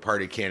Forward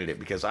Party candidate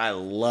because I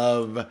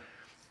love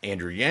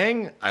Andrew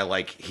Yang.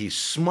 He's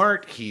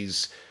smart.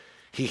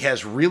 He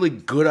has really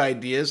good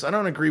ideas. I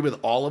don't agree with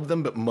all of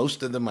them, but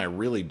most of them I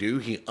really do.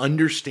 He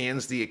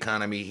understands the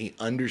economy. He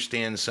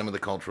understands some of the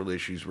cultural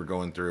issues we're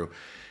going through.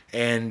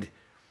 And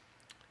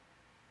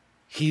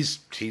it's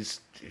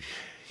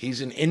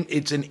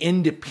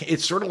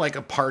sort of like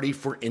a party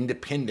for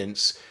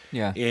independence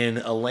in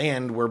a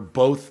land where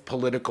both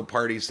political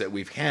parties that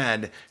we've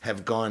had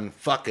have gone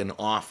fucking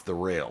off the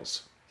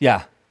rails.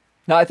 Yeah.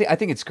 No, I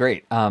think it's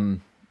great. I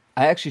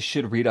actually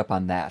should read up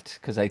on that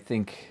because I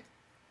think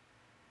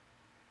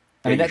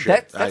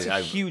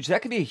that's huge.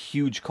 That could be a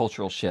huge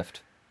cultural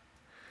shift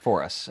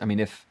for us. I mean,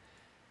 if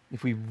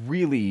we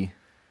really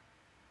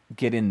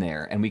get in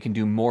there and we can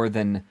do more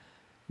than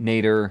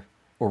Nader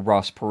or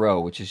Ross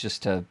Perot, which is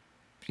just to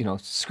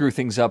screw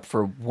things up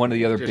for one of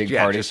the other big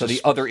parties, so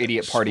the other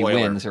idiot party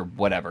wins or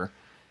whatever.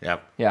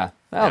 Yep. Yeah.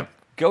 Well, Yep.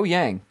 Go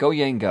Yang. Go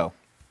Yang, go.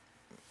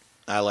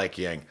 I like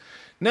Yang.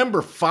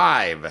 Number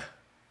 5,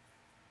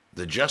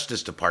 the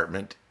Justice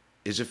Department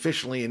is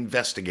officially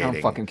investigating I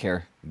don't fucking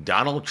care.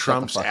 Donald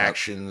Trump's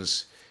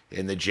actions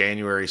in the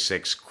January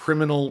 6th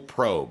criminal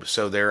probe.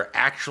 So they're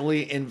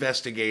actually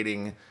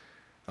investigating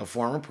a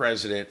former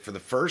president for the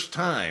first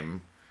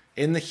time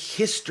in the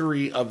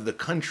history of the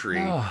country.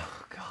 Oh,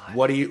 God.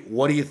 What do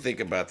you think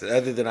about that?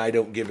 Other than I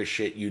don't give a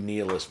shit, you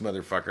nihilist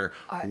motherfucker.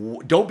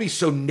 Don't be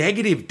so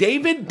negative,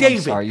 David. I'm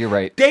sorry, you're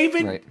right.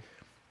 David, right.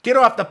 Get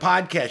off the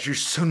podcast. You're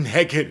so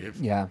negative.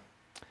 Yeah.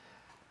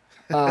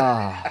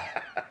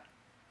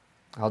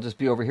 I'll just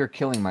be over here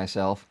killing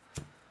myself.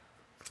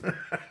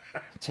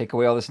 Take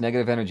away all this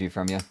negative energy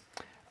from you.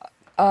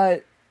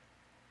 I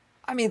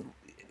mean,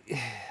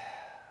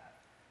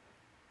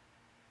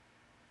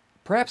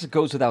 perhaps it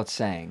goes without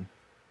saying,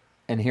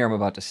 and here I'm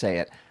about to say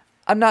it.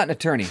 I'm not an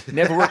attorney.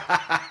 Never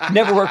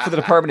worked for the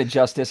Department of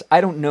Justice.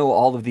 I don't know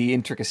all of the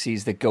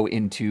intricacies that go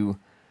into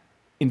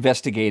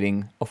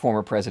investigating a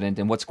former president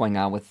and what's going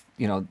on with,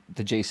 the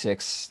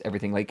J6,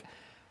 everything like.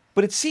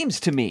 But it seems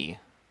to me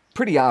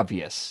pretty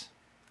obvious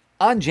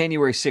on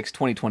January 6,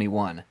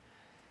 2021,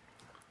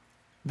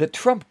 that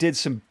Trump did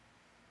some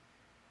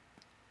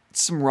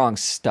wrong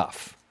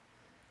stuff.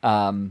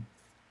 You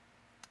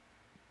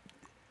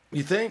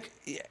think?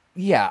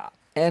 Yeah.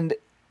 And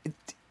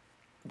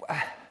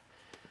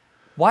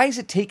why is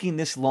it taking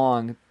this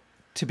long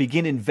to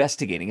begin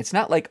investigating? It's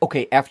not like,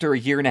 okay, after a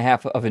year and a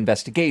half of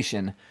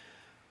investigation,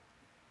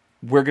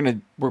 we're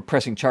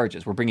pressing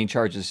charges. We're bringing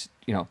charges,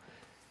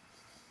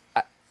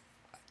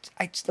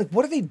 I just,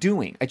 what are they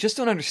doing? I just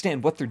don't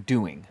understand what they're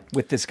doing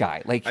with this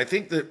guy. Like, I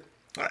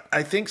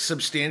think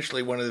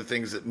substantially one of the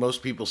things that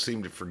most people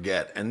seem to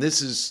forget, and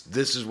this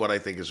is what I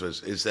think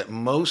is that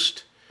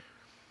most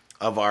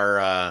of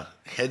our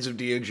heads of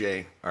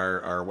DOJ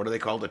are what are they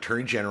called?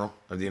 Attorney General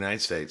of the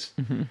United States.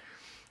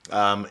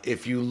 Mm-hmm.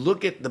 If you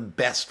look at the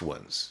best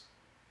ones,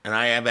 and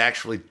I have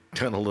actually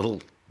done a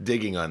little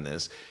digging on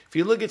this, if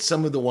you look at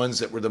some of the ones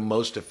that were the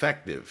most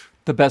effective,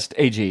 the best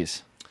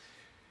AGs.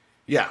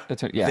 Yeah.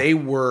 Yeah. They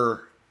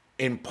were,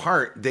 in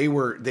part, they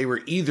were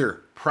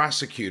either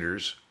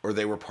prosecutors or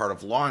they were part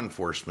of law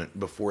enforcement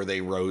before they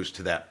rose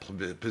to that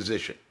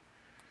position.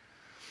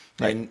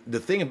 Right. And the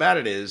thing about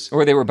it is...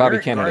 Or they were Bobby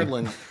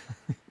Kennedy.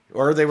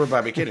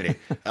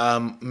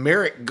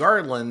 Merrick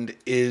Garland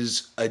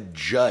is a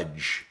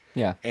judge.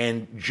 Yeah.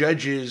 And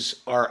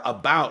judges are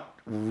about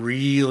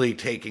really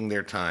taking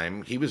their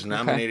time. He was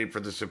nominated for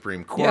the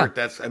Supreme Court.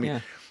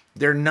 Yeah.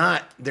 They're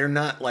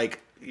not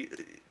like...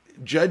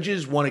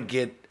 Judges want to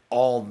get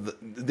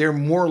they're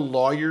more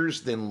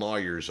lawyers than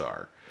lawyers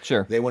are.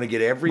 Sure. They want to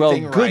get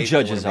everything right. Good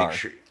judges are.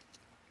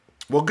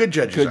 Well, good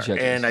judges are.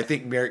 And I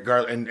think Merrick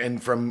Garland,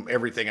 and from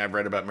everything I've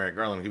read about Merrick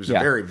Garland, he was a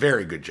very,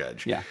 very good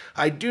judge. Yeah.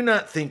 I do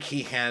not think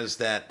he has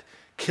that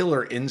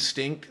killer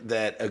instinct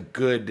that a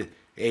good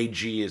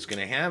AG is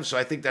going to have. So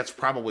I think that's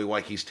probably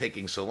why he's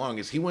taking so long,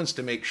 is he wants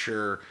to make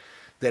sure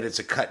that it's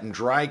a cut and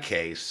dry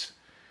case.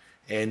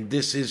 And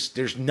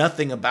there's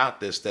nothing about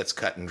this that's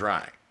cut and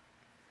dry.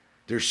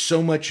 There's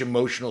so much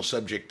emotional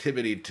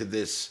subjectivity to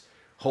this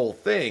whole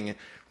thing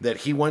that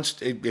he wants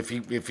to,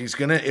 if he's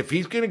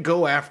gonna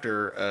go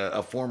after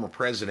a former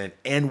president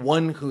and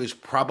one who is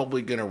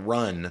probably gonna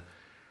run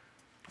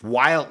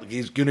while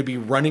he's gonna be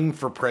running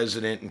for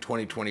president in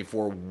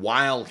 2024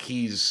 while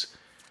he's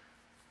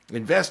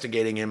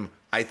investigating him,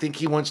 I think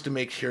he wants to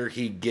make sure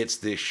he gets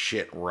this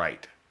shit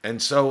right.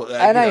 And so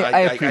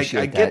I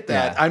appreciate I get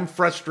that. Yeah. I'm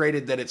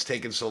frustrated that it's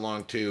taken so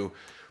long too,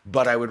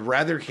 but I would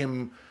rather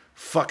him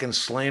fucking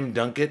slam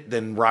dunk it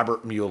than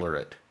Robert Mueller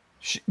it.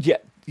 Yeah.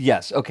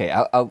 Yes. Okay.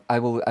 I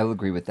will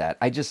agree with that.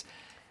 I don't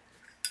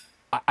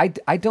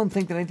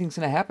think that anything's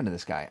going to happen to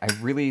this guy. I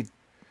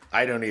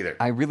don't either.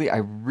 I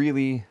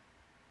really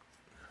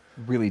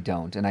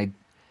don't. And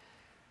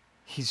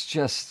he's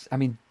just,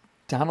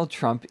 Donald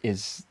Trump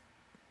is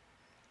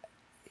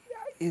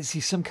he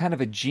some kind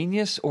of a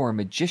genius or a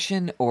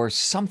magician or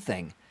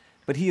something?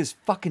 But he is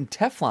fucking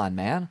Teflon,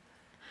 man.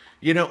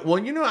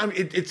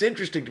 It's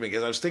interesting to me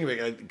because I was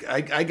thinking,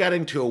 I got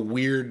into a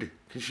weird,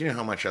 because you know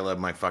how much I love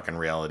my fucking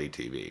reality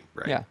TV,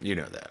 right? Yeah. You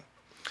know that.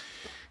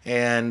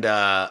 And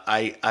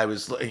I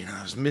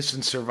was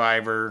missing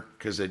Survivor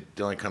because it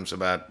only comes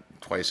about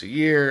twice a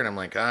year, and I'm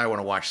like, I want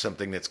to watch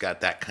something that's got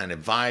that kind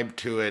of vibe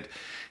to it.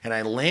 And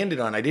I landed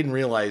on, I didn't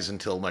realize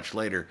until much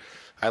later,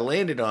 I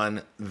landed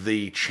on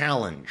The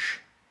Challenge.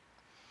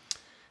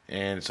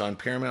 And it's on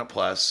Paramount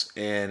Plus,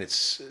 and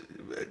it's,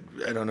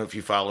 I don't know if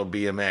you follow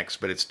BMX,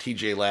 but it's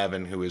TJ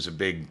Lavin, who is a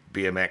big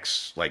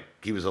BMX,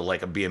 he was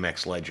like a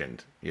BMX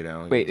legend, Wait,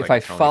 like if I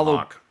Tony follow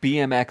Hawk.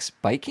 BMX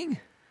biking?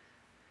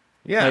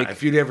 Yeah,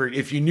 if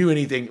you knew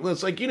anything, well,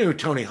 it's like, who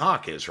Tony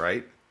Hawk is,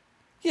 right?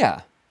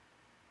 Yeah.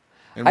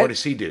 And what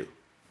does he do?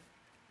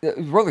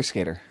 Roller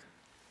skater.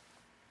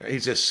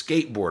 He's a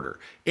skateboarder.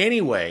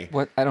 Anyway,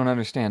 What? I don't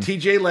understand.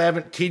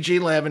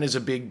 TJ Lavin is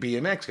a big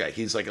BMX guy.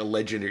 He's like a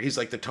legendary. He's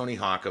like the Tony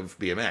Hawk of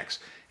BMX.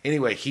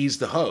 Anyway, he's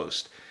the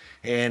host,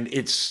 and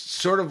it's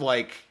sort of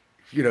like,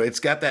 it's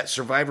got that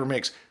Survivor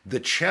mix.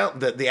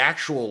 The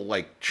actual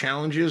like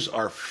challenges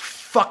are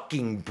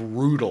fucking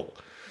brutal.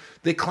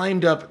 They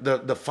climbed up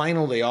the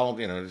final. They all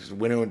just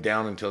winnowed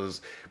down until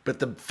this. But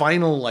the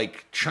final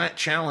like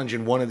challenge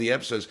in one of the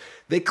episodes,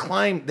 they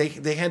climbed.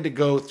 They had to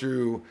go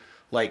through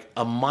like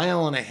a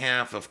mile and a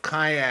half of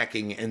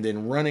kayaking and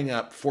then running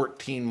up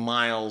 14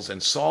 miles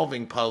and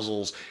solving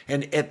puzzles,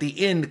 and at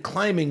the end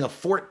climbing a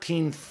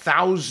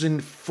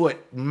 14,000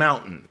 foot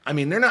mountain. I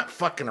mean, they're not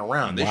fucking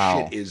around. This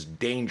shit is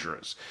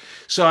dangerous.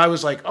 So I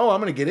was like, oh, I'm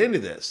going to get into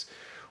this.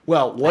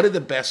 Well, one of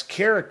the best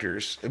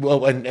characters,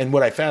 and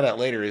what I found out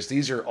later is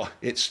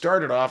it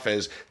started off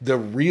as the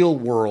real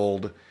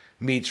world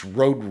meets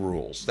road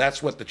rules.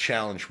 That's what the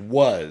challenge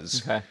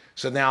was. Okay.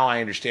 So now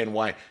I understand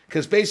why.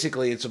 Because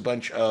basically it's a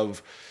bunch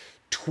of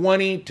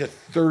 20 to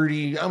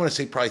 30, I'm going to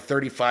say probably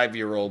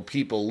 35-year-old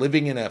people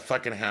living in a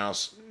fucking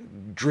house,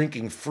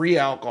 drinking free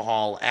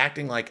alcohol,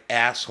 acting like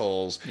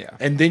assholes,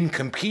 and then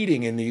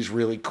competing in these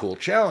really cool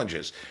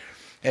challenges.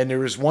 And there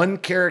was one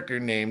character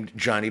named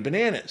Johnny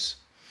Bananas.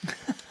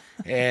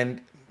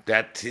 And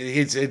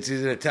it's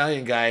an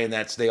Italian guy, and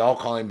they all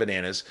call him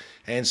Bananas.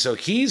 And so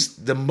he's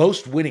the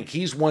most winning.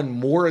 He's won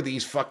more of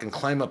these fucking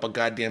climb up a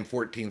goddamn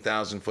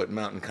 14,000 foot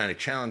mountain kind of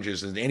challenges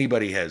than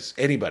anybody,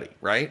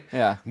 right?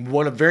 Yeah.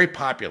 One of very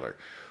popular.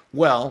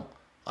 Well,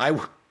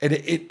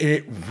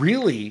 it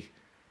really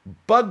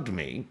bugged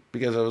me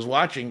because I was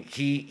watching.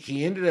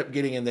 He ended up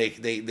getting, and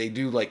they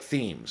do like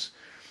themes.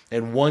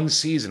 And one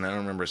season, I don't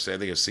remember, I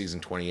think it was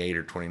season 28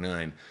 or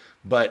 29.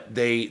 But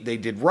they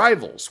did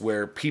rivals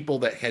where people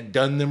that had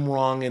done them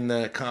wrong in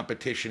the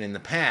competition in the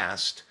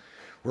past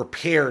were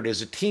paired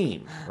as a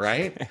team,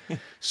 right?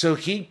 So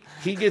he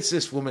gets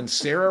this woman,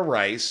 Sarah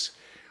Rice,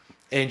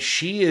 and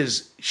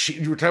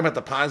you were talking about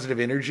the positive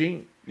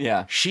energy.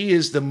 Yeah. She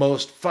is the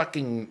most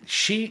fucking,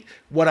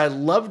 what I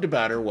loved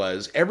about her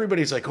was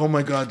everybody's like, oh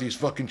my God, these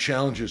fucking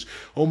challenges.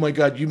 Oh my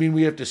God, you mean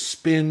we have to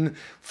spin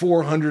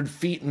 400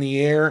 feet in the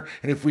air,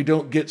 and if we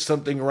don't get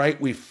something right,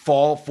 we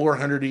fall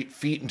 400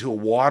 feet into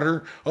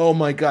water? Oh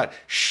my God.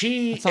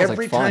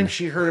 Every time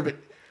she heard of it,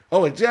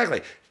 oh,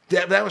 exactly.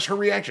 That was her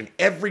reaction.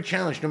 Every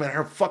challenge, no matter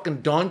how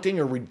fucking daunting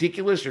or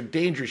ridiculous or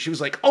dangerous, she was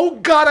like, oh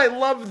God, I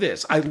love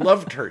this. I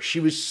loved her.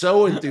 She was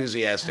so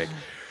enthusiastic.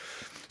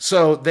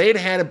 So they'd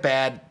had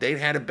bad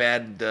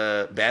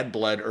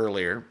blood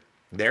earlier.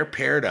 They're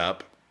paired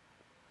up.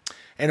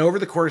 And over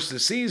the course of the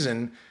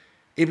season,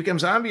 it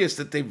becomes obvious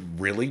that they've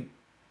really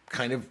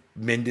kind of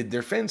mended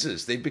their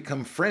fences. They've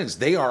become friends.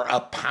 They are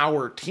a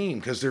power team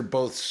because they're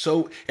both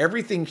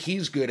everything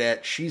he's good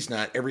at, she's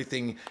not.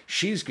 Everything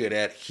she's good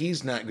at,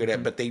 he's not good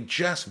at. But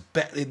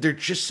they're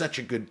just such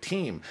a good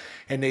team.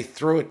 And they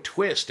throw a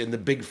twist in the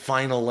big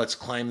final, let's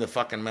climb the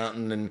fucking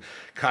mountain and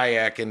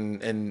kayak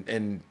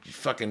and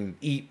fucking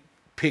eat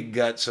pig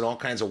guts and all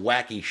kinds of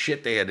wacky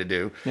shit they had to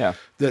do. Yeah.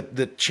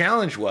 The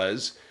challenge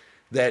was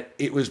that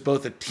it was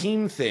both a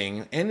team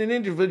thing and an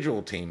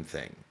individual team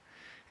thing.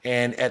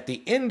 And at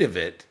the end of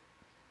it,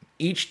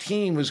 each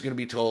team was going to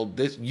be told,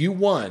 this, you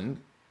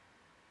won,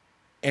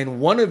 and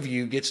one of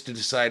you gets to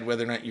decide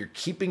whether or not you're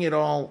keeping it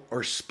all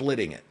or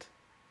splitting it.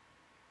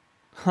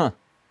 Huh.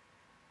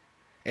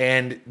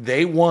 And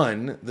they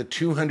won the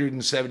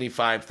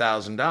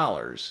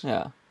 $275,000.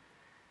 Yeah.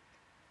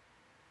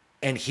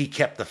 And he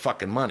kept the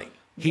fucking money.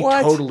 He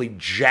What? totally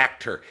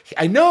jacked her.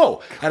 I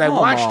know, and I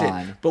watched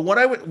on. it. But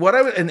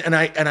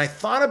I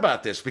thought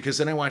about this because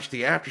then I watched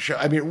the after show.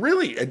 I mean,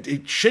 really,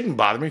 it shouldn't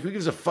bother me. Who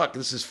gives a fuck?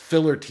 This is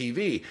filler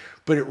TV.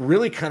 But it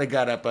really kind of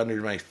got up under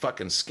my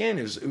fucking skin.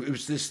 It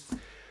was this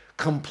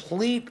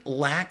complete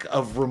lack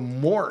of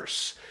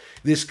remorse.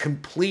 This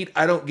complete,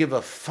 I don't give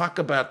a fuck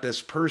about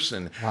this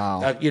person.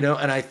 Wow.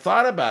 And I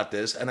thought about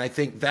this, and I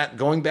think that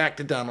going back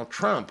to Donald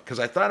Trump, because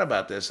I thought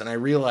about this, and I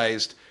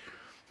realized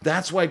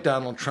that's why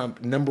Donald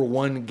Trump, number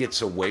one,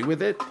 gets away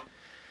with it,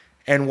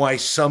 and why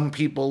some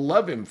people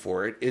love him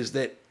for it, is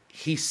that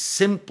he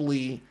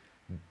simply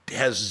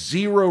has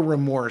zero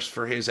remorse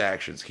for his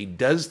actions. He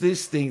does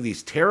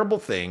these terrible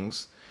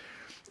things,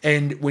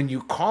 and when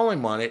you call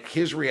him on it,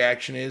 his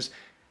reaction is,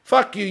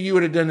 fuck you, you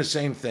would have done the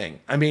same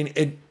thing. I mean,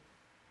 and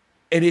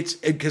it's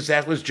because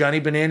that was Johnny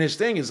Bananas'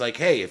 thing, is like,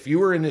 hey, if you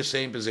were in the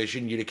same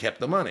position, you'd have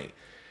kept the money.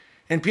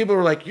 And people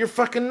were like, you're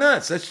fucking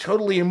nuts. That's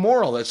totally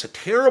immoral. That's a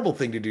terrible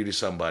thing to do to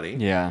somebody.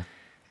 Yeah.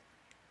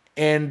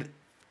 And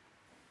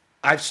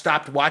I've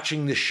stopped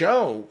watching the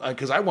show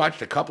because I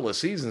watched a couple of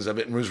seasons of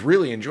it and was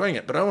really enjoying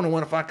it. But I don't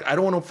want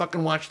to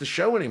fucking watch the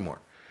show anymore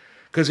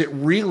because it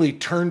really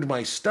turned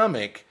my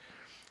stomach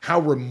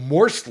how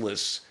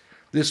remorseless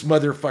this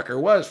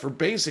motherfucker was for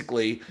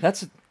basically.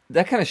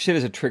 That kind of shit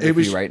is a trigger for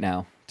you right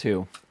now,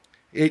 too.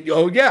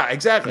 Yeah,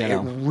 exactly. You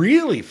know. It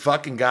really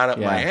fucking got up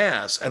my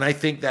ass. And I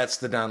think that's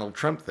the Donald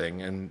Trump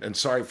thing. And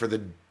sorry for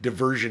the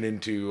diversion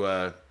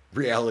into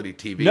reality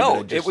TV.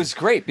 No, it was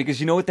great because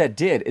you know what that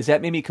did is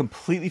that made me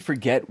completely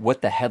forget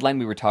what the headline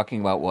we were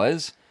talking about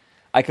was.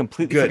 I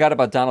completely forgot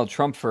about Donald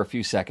Trump for a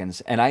few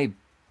seconds, and I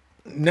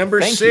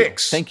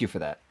Thank you for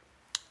that.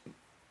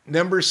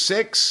 Number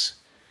 6.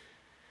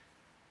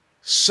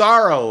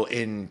 Sorrow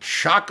in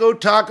Choco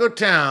Taco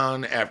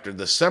Town after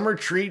the summer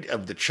treat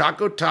of the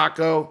Choco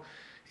Taco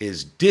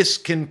is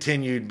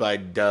discontinued by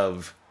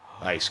Dove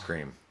ice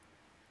cream.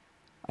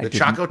 The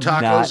Choco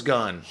Taco's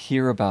gone.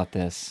 Hear about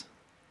this.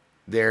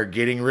 They're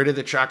getting rid of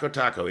the Choco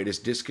Taco. It is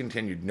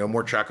discontinued. No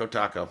more Choco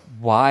Taco.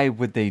 Why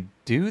would they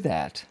do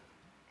that?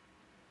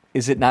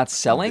 Is it not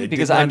selling?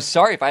 Because I'm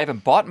sorry if I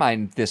haven't bought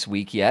mine this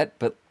week yet,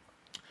 but...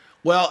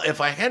 Well, if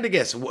I had to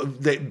guess,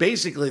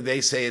 basically they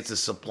say it's a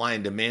supply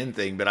and demand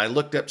thing, but I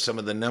looked up some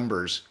of the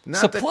numbers.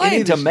 Supply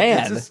and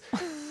demand?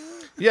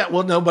 Yeah,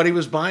 well, nobody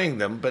was buying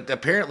them, but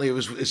apparently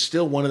it's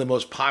still one of the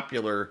most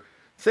popular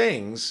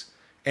things.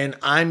 And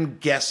I'm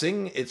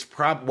guessing it's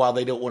while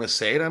they don't want to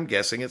say it, I'm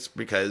guessing it's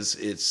because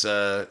it's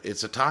a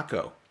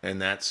taco,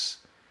 and that's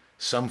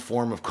some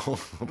form of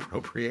cultural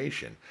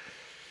appropriation.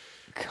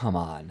 Come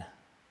on.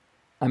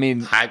 I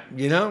mean...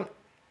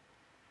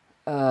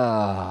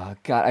 God,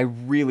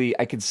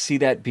 I could see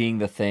that being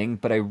the thing,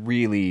 but I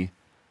really,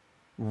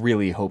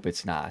 really hope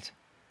it's not.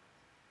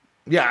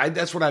 Yeah,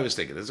 that's what I was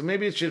thinking.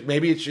 Maybe it's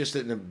just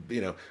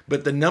that,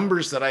 but the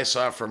numbers that I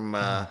saw from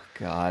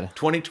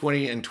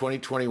 2020 and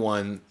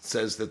 2021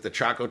 says that the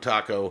Choco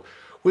Taco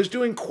was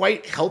doing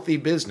quite healthy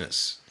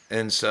business.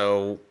 And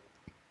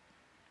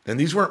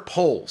these weren't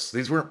polls.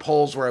 These weren't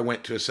polls where I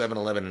went to a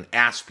 7-Eleven and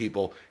asked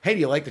people, "Hey,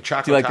 do you like the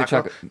Choco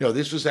Taco?" No,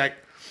 this was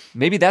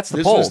maybe that's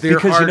the poll,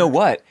 because you know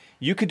what?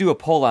 You could do a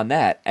poll on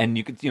that, and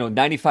you could,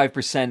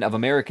 95% of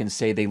Americans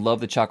say they love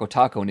the Choco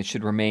Taco, and it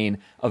should remain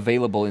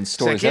available in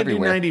stores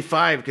everywhere. I can't do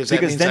 95 because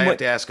that means I have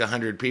to ask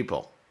 100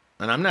 people,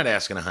 and I'm not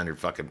asking 100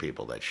 fucking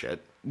people that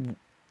shit.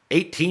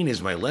 18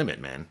 is my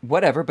limit, man.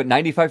 Whatever, but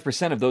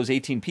 95% of those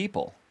 18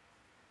 people.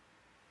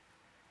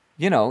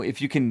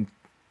 If you can,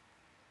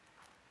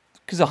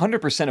 because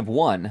 100% of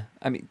one.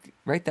 I mean,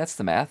 right? That's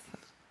the math.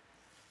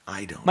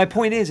 I don't. My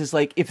point is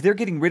like if they're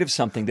getting rid of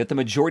something that the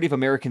majority of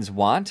Americans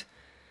want.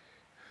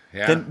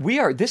 Yeah. Then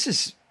this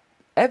is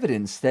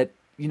evidence that,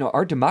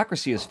 our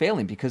democracy is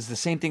failing because the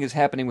same thing is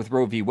happening with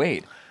Roe v.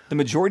 Wade. The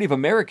majority of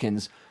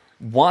Americans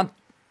want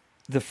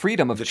the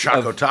freedom of the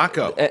Choco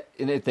Taco.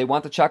 They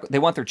want they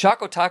want their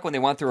Choco Taco and they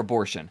want their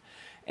abortion.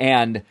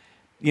 And,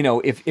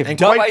 if and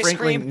Dove ice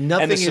cream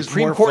and the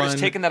Supreme Court has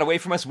taken that away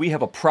from us, we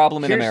have a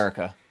problem in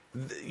America.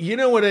 You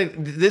know what?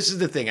 This is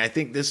the thing. I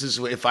think this is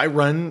if I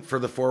run for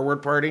the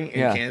Forward Party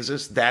in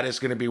Kansas, that is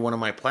going to be one of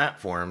my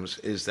platforms.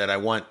 Is that I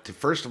want to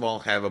first of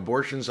all have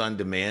abortions on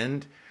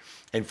demand,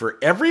 and for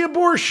every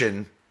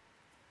abortion,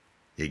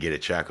 you get a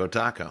Choco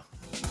Taco.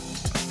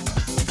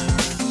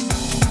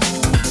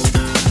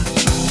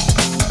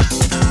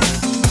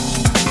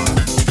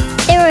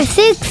 There are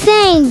 6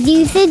 things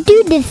you should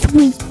do this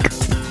week.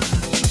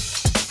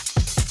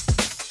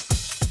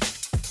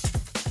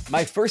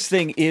 My first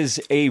thing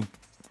is a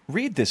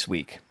read this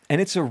week,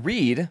 and it's a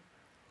read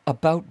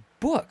about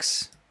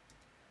books.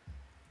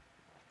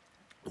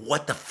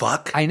 What the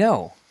fuck? I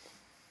know.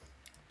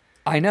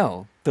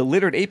 The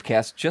Literate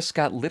ApeCast just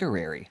got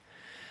literary.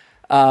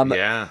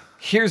 Yeah.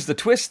 Here's the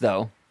twist,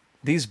 though.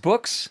 These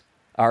books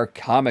are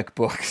comic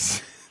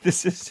books.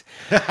 This is...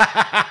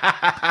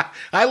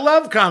 I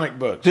love comic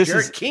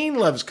books. Keen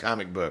loves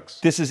comic books.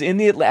 This is in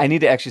the... I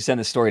need to actually send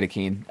this story to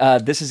Keen.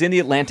 This is in The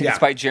Atlantic. It's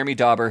by Jeremy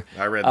Dauber.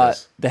 I read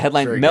this. The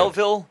headline,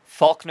 Melville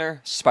Faulkner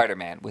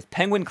Spider-Man, with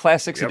Penguin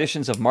Classics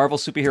editions of Marvel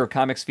superhero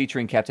comics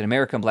featuring Captain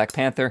America and Black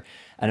Panther.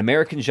 An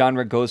American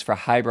genre goes for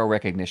highbrow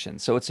recognition.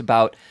 So it's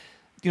about,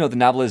 the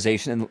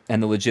novelization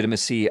and the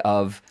legitimacy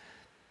of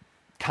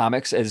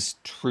comics as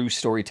true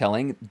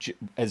storytelling,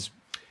 as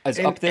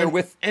up there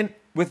with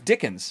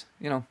Dickens,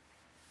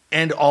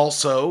 And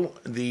also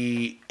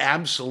the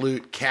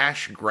absolute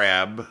cash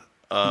grab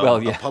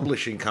of a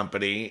publishing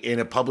company in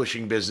a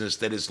publishing business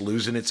that is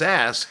losing its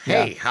ass.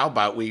 Hey, how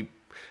about we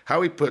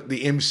put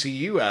the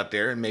MCU out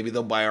there and maybe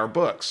they'll buy our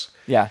books?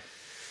 Yeah.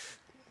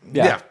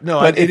 No,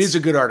 but it is a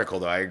good article,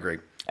 though. I agree.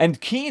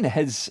 And Keen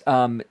has,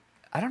 I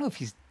don't know if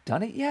he's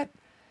done it yet,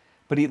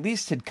 but he at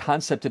least had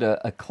concepted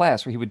a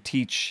class where he would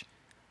teach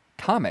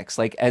comics,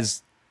 like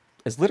as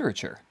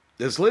literature.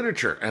 As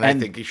literature, and I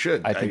think he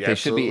should. I think they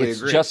should be. It's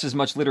just as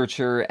much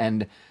literature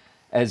and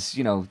as,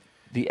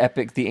 the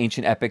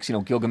ancient epics,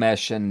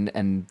 Gilgamesh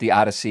and the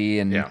Odyssey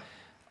and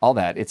all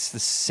that. It's the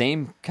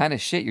same kind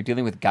of shit. You're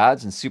dealing with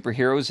gods and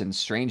superheroes and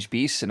strange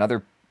beasts and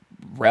other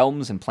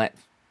realms and plant.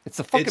 It's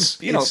the fucking, it's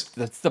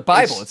the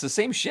Bible. It's the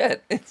same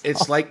shit.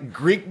 It's like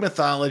Greek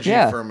mythology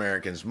for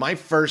Americans. My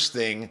first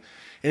thing,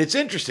 and it's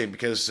interesting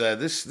because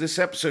this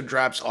episode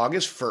drops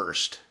August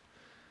 1st,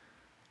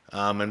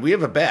 and we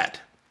have a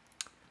bet.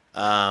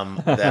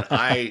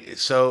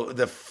 So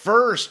the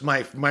first,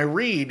 my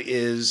read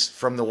is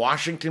from the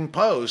Washington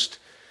Post.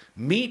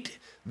 Meet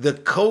the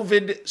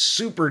COVID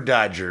Super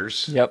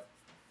Dodgers. Yep.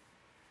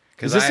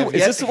 Is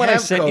this the one I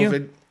sent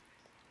you?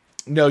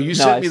 No, you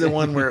sent me the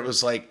one where it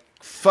was like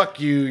fuck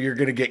you, you're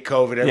going to get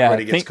COVID.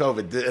 Everybody gets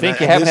COVID. Think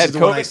you haven't had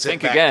COVID,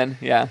 think again.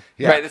 Yeah.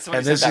 Right.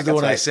 And this is the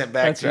one I sent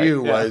back to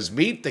you was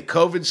meet the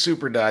COVID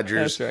Super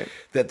Dodgers. That's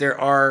right.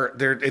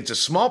 That it's a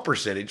small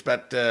percentage,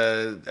 but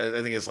I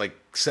think it's like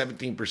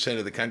 17%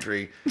 of the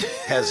country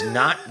has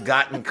not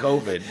gotten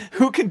COVID.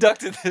 Who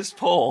conducted this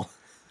poll?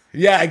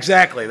 Yeah,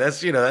 exactly.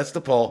 That's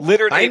the poll.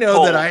 Literate I know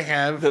poll. that I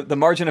have the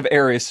margin of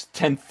error is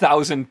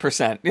 10,000%.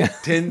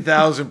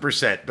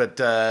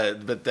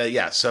 10,000%. But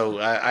yeah. So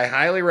I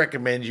highly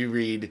recommend you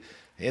read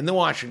in the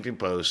Washington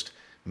Post.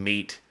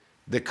 Meet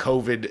the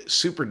COVID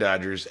Super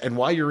Dodgers, and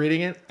while you're reading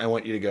it, I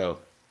want you to go.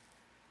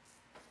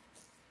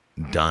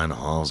 Don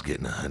Hall's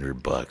getting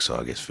 $100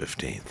 August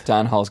 15th.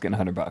 Don Hall's getting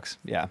 $100.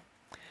 Yeah.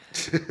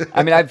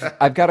 I mean,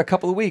 I've got a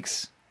couple of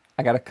weeks.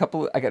 I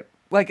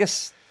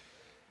guess.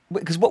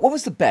 Because what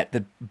was the bet?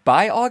 That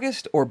by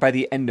August or by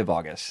the end of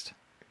August?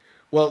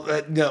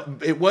 Well, no,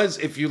 it was.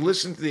 If you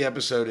listen to the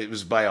episode, it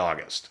was by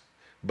August.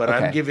 But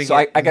okay. I'm giving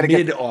it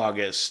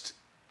mid-August.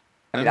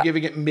 I'm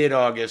giving it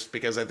mid-August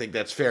because I think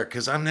that's fair.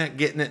 Because I'm not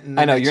getting it in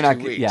the next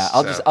 2 weeks. Yeah,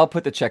 I'll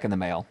put the check in the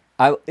mail.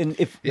 We'll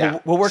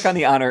work on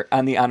the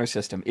honor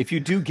system. If you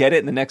do get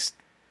it in the next,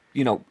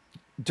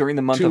 during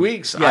the month 2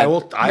 weeks, I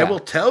will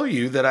tell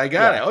you that I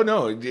got it. Oh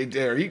no,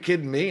 are you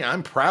kidding me?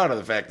 I'm proud of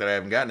the fact that I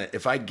haven't gotten it.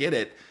 If I get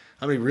it,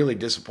 I'll be really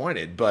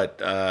disappointed.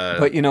 But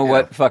you know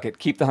what? Fuck it.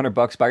 Keep the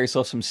 $100. Buy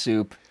yourself some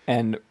soup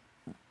and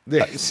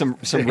some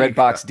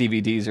Redbox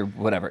DVDs or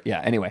whatever. Yeah.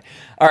 Anyway.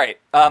 All right.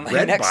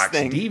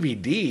 Redbox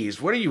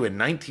DVDs. What are you in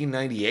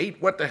 1998?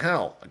 What the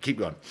hell? Keep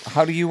going.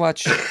 How do you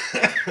watch?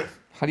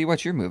 How do you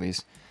watch your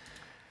movies?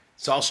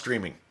 It's all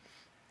streaming.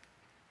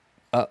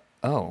 I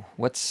don't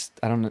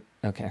know.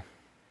 Okay.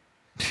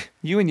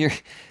 You and your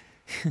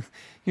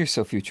you're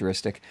so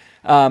futuristic.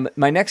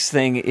 My next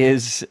thing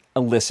is a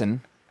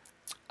listen.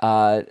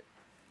 I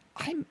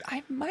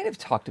might have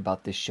talked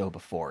about this show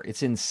before.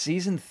 It's in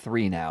season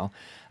 3 now.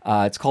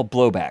 It's called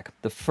Blowback.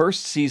 The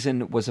first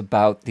season was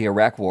about the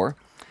Iraq War.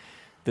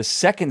 The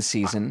second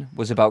season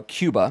was about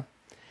Cuba.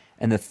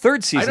 And the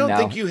third season I don't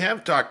think you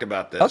have talked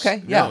about this.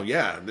 Okay, yeah. No,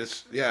 yeah.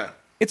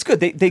 It's good.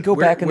 They go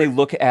back and they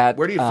look at...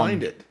 Where do you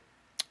find it?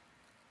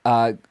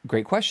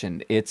 Great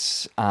question.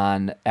 It's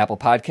on Apple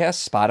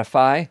Podcasts,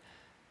 Spotify,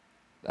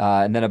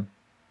 and then a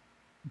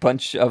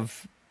bunch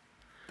of...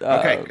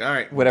 okay, all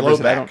right. Whatever.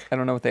 I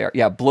don't know what they are.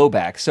 Yeah,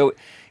 Blowback. So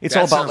it's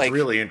all about like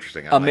really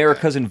interesting.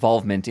 America's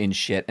involvement in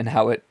shit and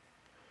how it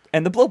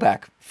and the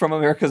blowback from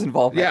America's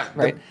involvement. Yeah,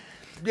 right.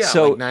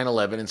 So like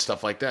 9/11 and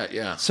stuff like that.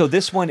 Yeah. So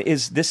this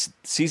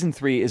season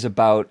 3 is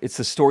about it's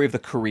the story of the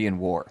Korean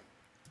War,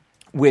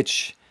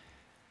 which,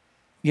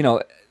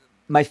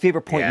 my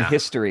favorite point in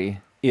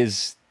history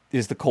is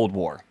the Cold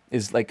War.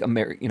 Is like and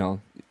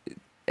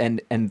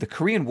the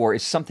Korean War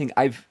is something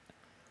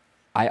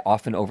I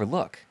often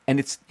overlook, and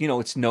it's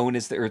known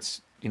as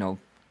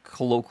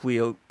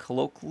colloquially,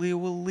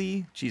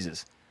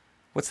 Jesus,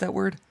 what's that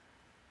word?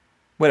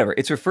 Whatever,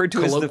 it's referred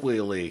to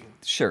colloquially.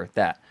 Sure,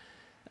 that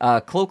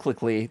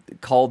colloquially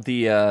called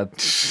the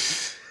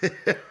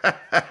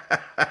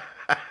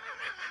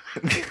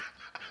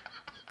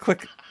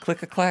click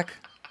a clack,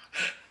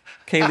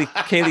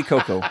 Kaylee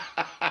Coco.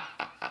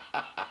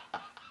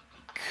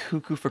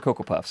 Cuckoo for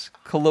Cocoa Puffs.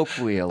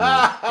 Colloquially.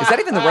 Is that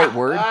even the right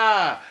word?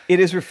 It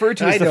is referred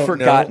to as the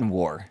Forgotten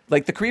War.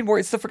 Like the Korean War,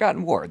 it's the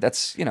Forgotten War. That's,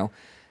 See,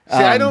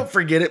 I don't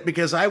forget it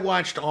because I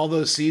watched all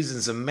those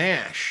seasons of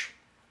MASH.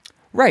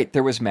 Right.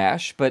 There was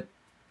MASH, but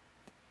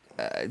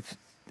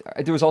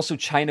there was also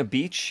China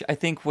Beach, I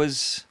think,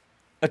 was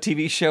a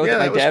TV show that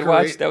my dad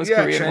watched. That was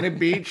Korean. China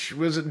Beach.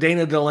 Was it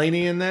Dana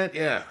Delaney in that?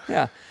 Yeah.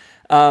 Yeah.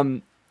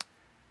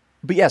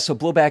 But yeah, so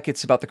Blowback,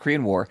 it's about the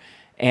Korean War.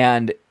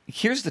 And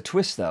here's the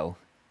twist, though.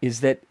 Is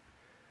that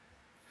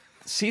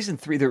season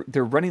 3,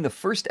 they're running the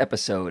first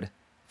episode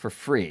for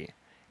free.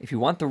 If you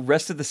want the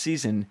rest of the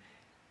season,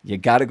 you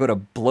got to go to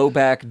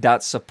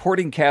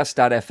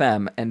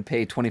blowback.supportingcast.fm and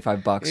pay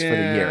 $25 for the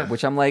year,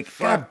 which I'm like,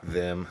 fuck God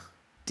them.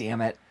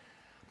 Damn it.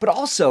 But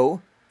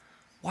also,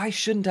 why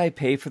shouldn't I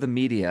pay for the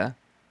media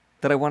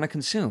that I want to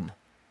consume?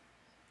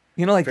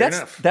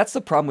 That's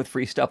the problem with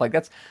free stuff. Like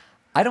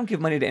I don't give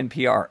money to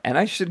NPR, and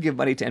I should give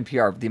money to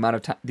NPR the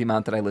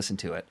amount that I listen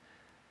to it.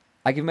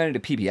 I give money to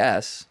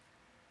PBS.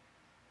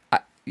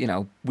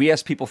 We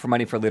ask people for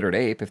money for Literate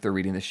Ape if they're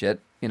reading the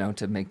shit,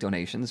 to make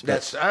donations.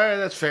 But...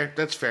 That's fair.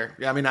 That's fair.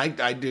 Yeah, I mean,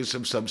 I do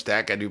some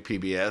Substack. I do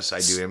PBS.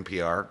 I do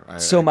NPR.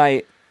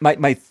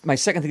 My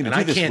second thing to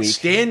do this week... I can't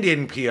stand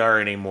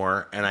NPR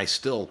anymore, and I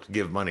still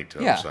give money to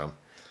them.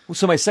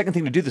 So my second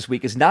thing to do this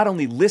week is not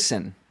only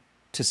listen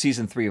to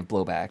season 3 of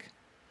Blowback,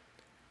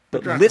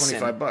 but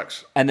listen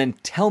 $25. And then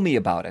tell me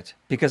about it,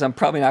 because I'm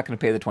probably not going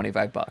to pay the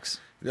 $25.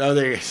 No,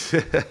 there.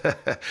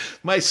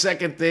 My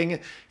second thing,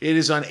 it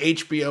is on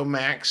HBO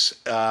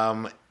Max.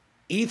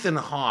 Ethan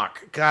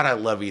Hawke. God, I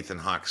love Ethan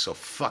Hawke so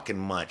fucking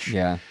much.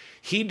 Yeah.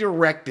 He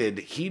directed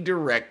a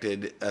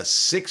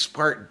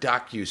 6-part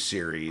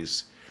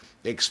docuseries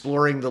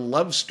exploring the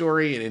love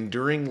story and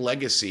enduring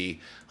legacy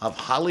of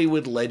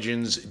Hollywood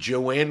legends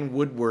Joanne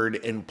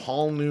Woodward and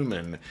Paul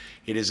Newman.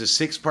 It is a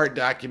 6-part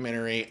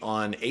documentary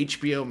on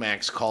HBO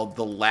Max called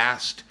The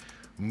Last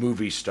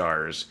Movie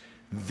Stars.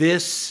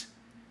 This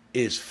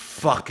is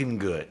fucking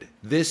good.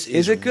 This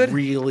is it good?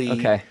 Really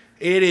okay.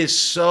 It is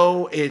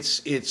so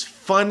it's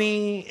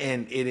funny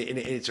and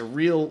it's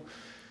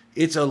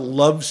a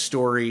love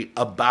story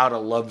about a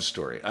love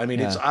story. I mean,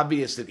 it's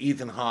obvious that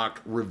Ethan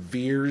Hawke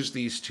reveres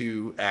these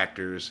two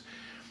actors,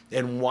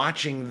 and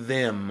watching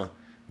them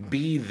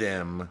be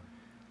them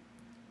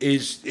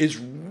is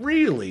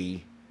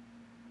really,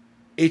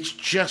 it's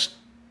just,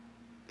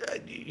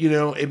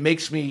 it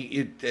makes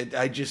me,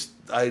 I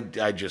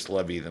just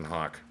love Ethan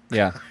Hawke.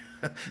 Yeah.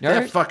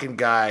 That fucking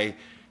guy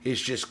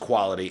is just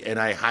quality, and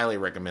I highly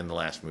recommend The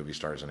Last Movie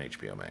Stars on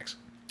HBO Max.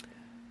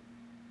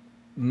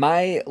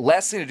 My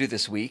last thing to do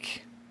this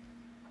week,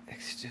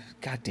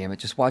 God damn it,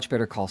 just watch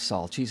Better Call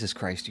Saul. Jesus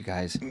Christ, you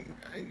guys.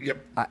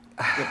 Yep.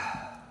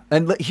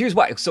 And here's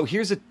why. So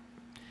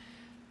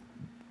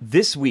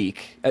this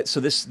week,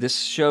 this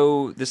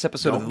show, this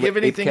episode Don't of give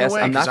anything ApeCast,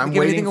 away, I'm not going to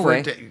give anything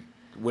away.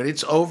 When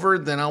it's over,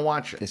 then I'll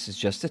watch it. This is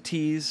just a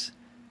tease.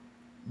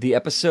 The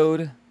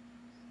episode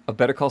of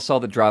Better Call Saul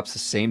that drops the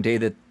same day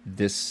that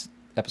this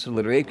episode of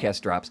Literate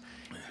ApeCast drops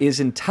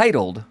is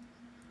entitled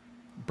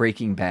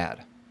Breaking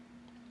Bad.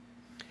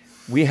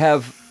 We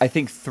have, I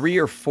think, 3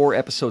 or 4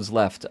 episodes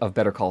left of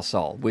Better Call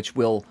Saul, which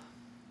will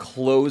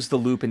close the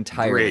loop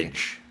entirely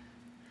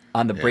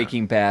on the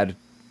Breaking Bad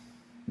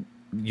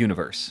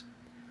universe.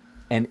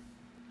 And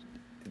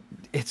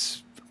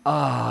it's,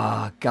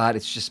 God,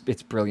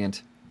 it's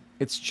brilliant.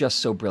 It's just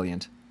so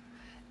brilliant.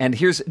 And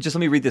let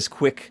me read this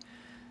quick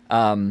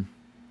line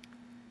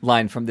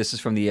from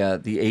the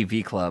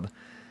AV Club.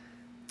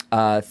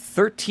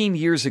 13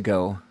 years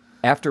ago,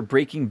 after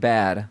Breaking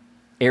Bad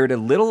aired a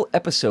little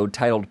episode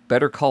titled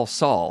Better Call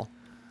Saul,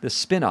 the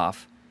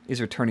spinoff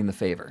is returning the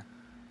favor.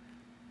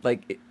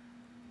 That's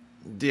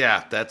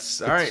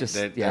all right.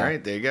 All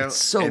right, there you go. It's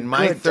so and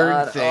my good, third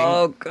God. thing.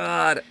 Oh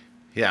God.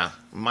 Yeah,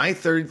 my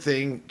third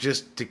thing,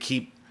 just to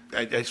keep,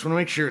 I just want to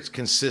make sure it's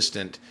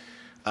consistent.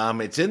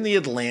 It's in the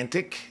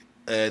Atlantic.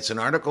 It's an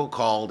article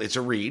called, it's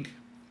a read.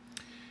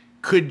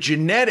 Could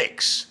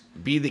genetics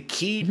be the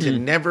key to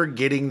never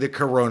getting the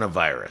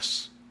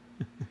coronavirus?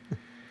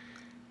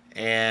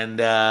 And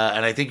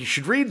I think you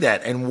should read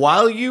that. And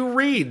while you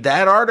read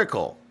that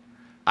article,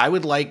 I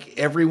would like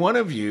every one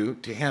of you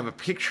to have a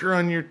picture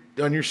on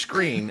your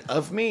screen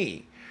of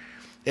me.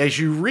 As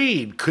you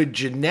read, could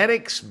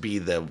genetics be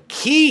the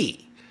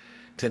key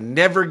to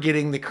never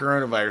getting the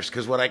coronavirus?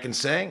 Because what I can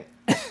say,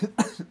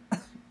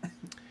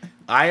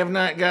 I have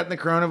not gotten the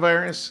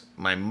coronavirus.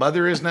 My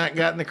mother has not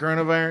gotten the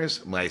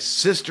coronavirus. My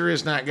sister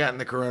has not gotten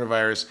the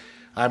coronavirus.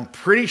 I'm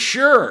pretty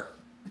sure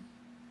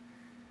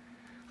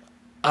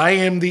I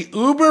am the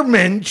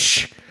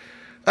Ubermensch.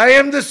 I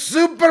am the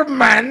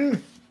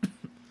Superman.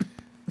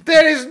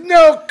 There is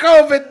no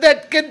COVID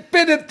that can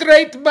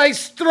penetrate my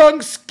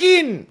strong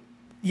skin.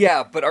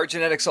 Yeah, but our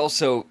genetics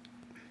also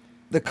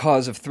the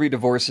cause of 3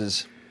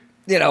 divorces.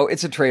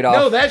 It's a trade-off.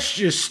 No, that's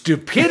just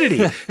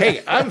stupidity.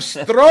 Hey, I'm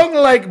strong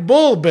like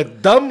bull,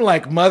 but dumb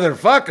like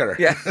motherfucker.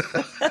 Yeah.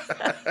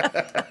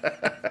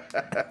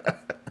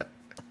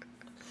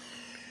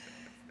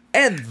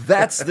 And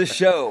that's the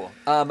show.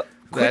 Quick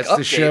That's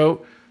the update.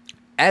 show.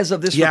 As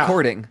of this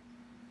recording,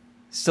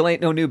 still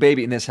ain't no new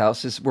baby in this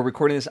house. We're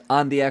recording this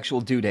on the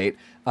actual due date.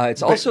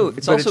 It's also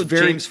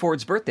James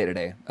Ford's birthday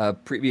today.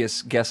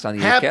 Previous guest on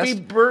the ApeCast.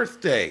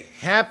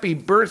 Happy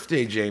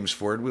birthday, James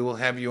Ford. We will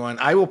have you on.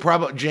 I will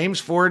probably,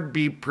 James Ford,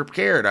 be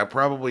prepared. I'll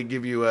probably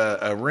give you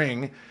a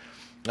ring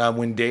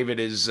when David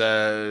is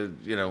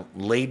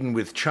laden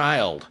with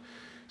child,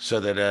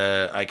 so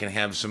that I can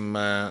have some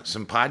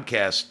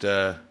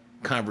podcast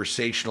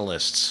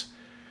conversationalists.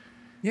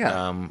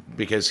 Yeah.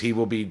 Because he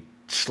will be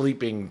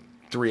sleeping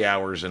 3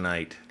 hours a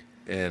night,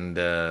 and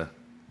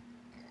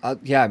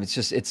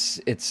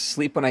it's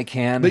sleep when I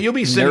can. But you'll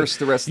be nurse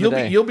the rest of the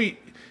day.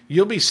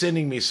 You'll be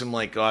sending me some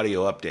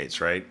audio updates,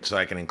 right? So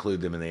I can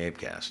include them in the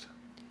ApeCast.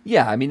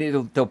 Yeah, I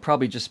mean they'll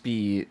probably just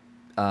be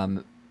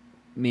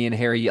me and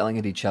Harry yelling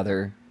at each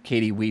other,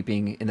 Katie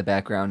weeping in the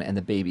background, and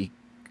the baby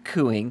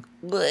cooing.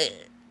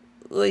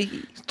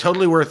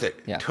 Totally worth it.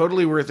 Yeah.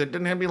 Totally worth it.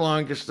 Doesn't have to be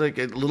long. Just like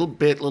a little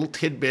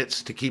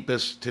tidbits to keep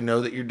us to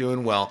know that you're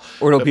doing well.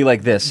 Or it'll be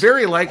like this.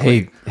 Very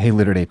likely. Hey,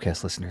 Literate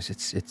ApeCast listeners.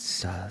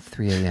 It's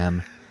 3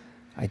 a.m.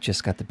 I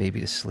just got the baby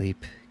to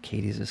sleep.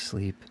 Katie's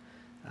asleep.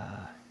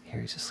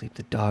 Harry's asleep.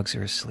 The dogs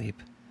are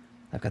asleep.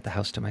 I've got the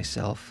house to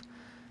myself.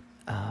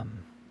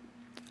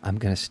 I'm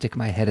gonna stick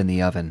my head in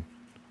the oven,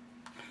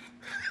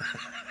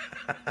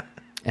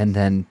 and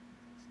then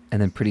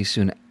pretty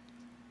soon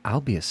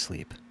I'll be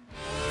asleep.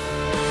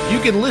 You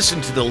can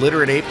listen to the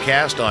Literate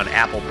ApeCast on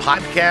Apple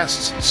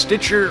Podcasts,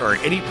 Stitcher, or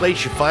any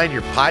place you find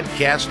your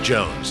podcast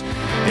Jones.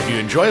 If you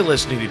enjoy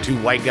listening to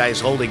 2 white guys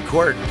holding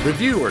court,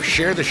 review or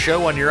share the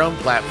show on your own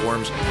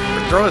platforms,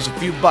 or throw us a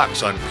few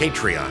bucks on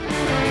Patreon.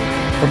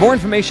 For more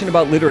information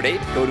about Literate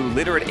Ape, go to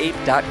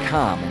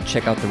literateape.com and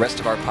check out the rest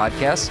of our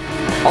podcasts,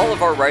 all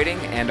of our writing,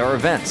 and our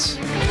events.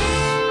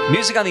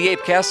 Music on the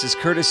ApeCast is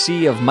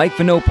courtesy of Mike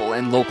Vinopal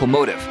and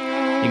Locomotive.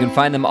 You can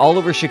find them all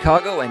over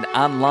Chicago and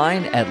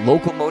online at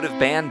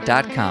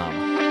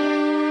locomotiveband.com.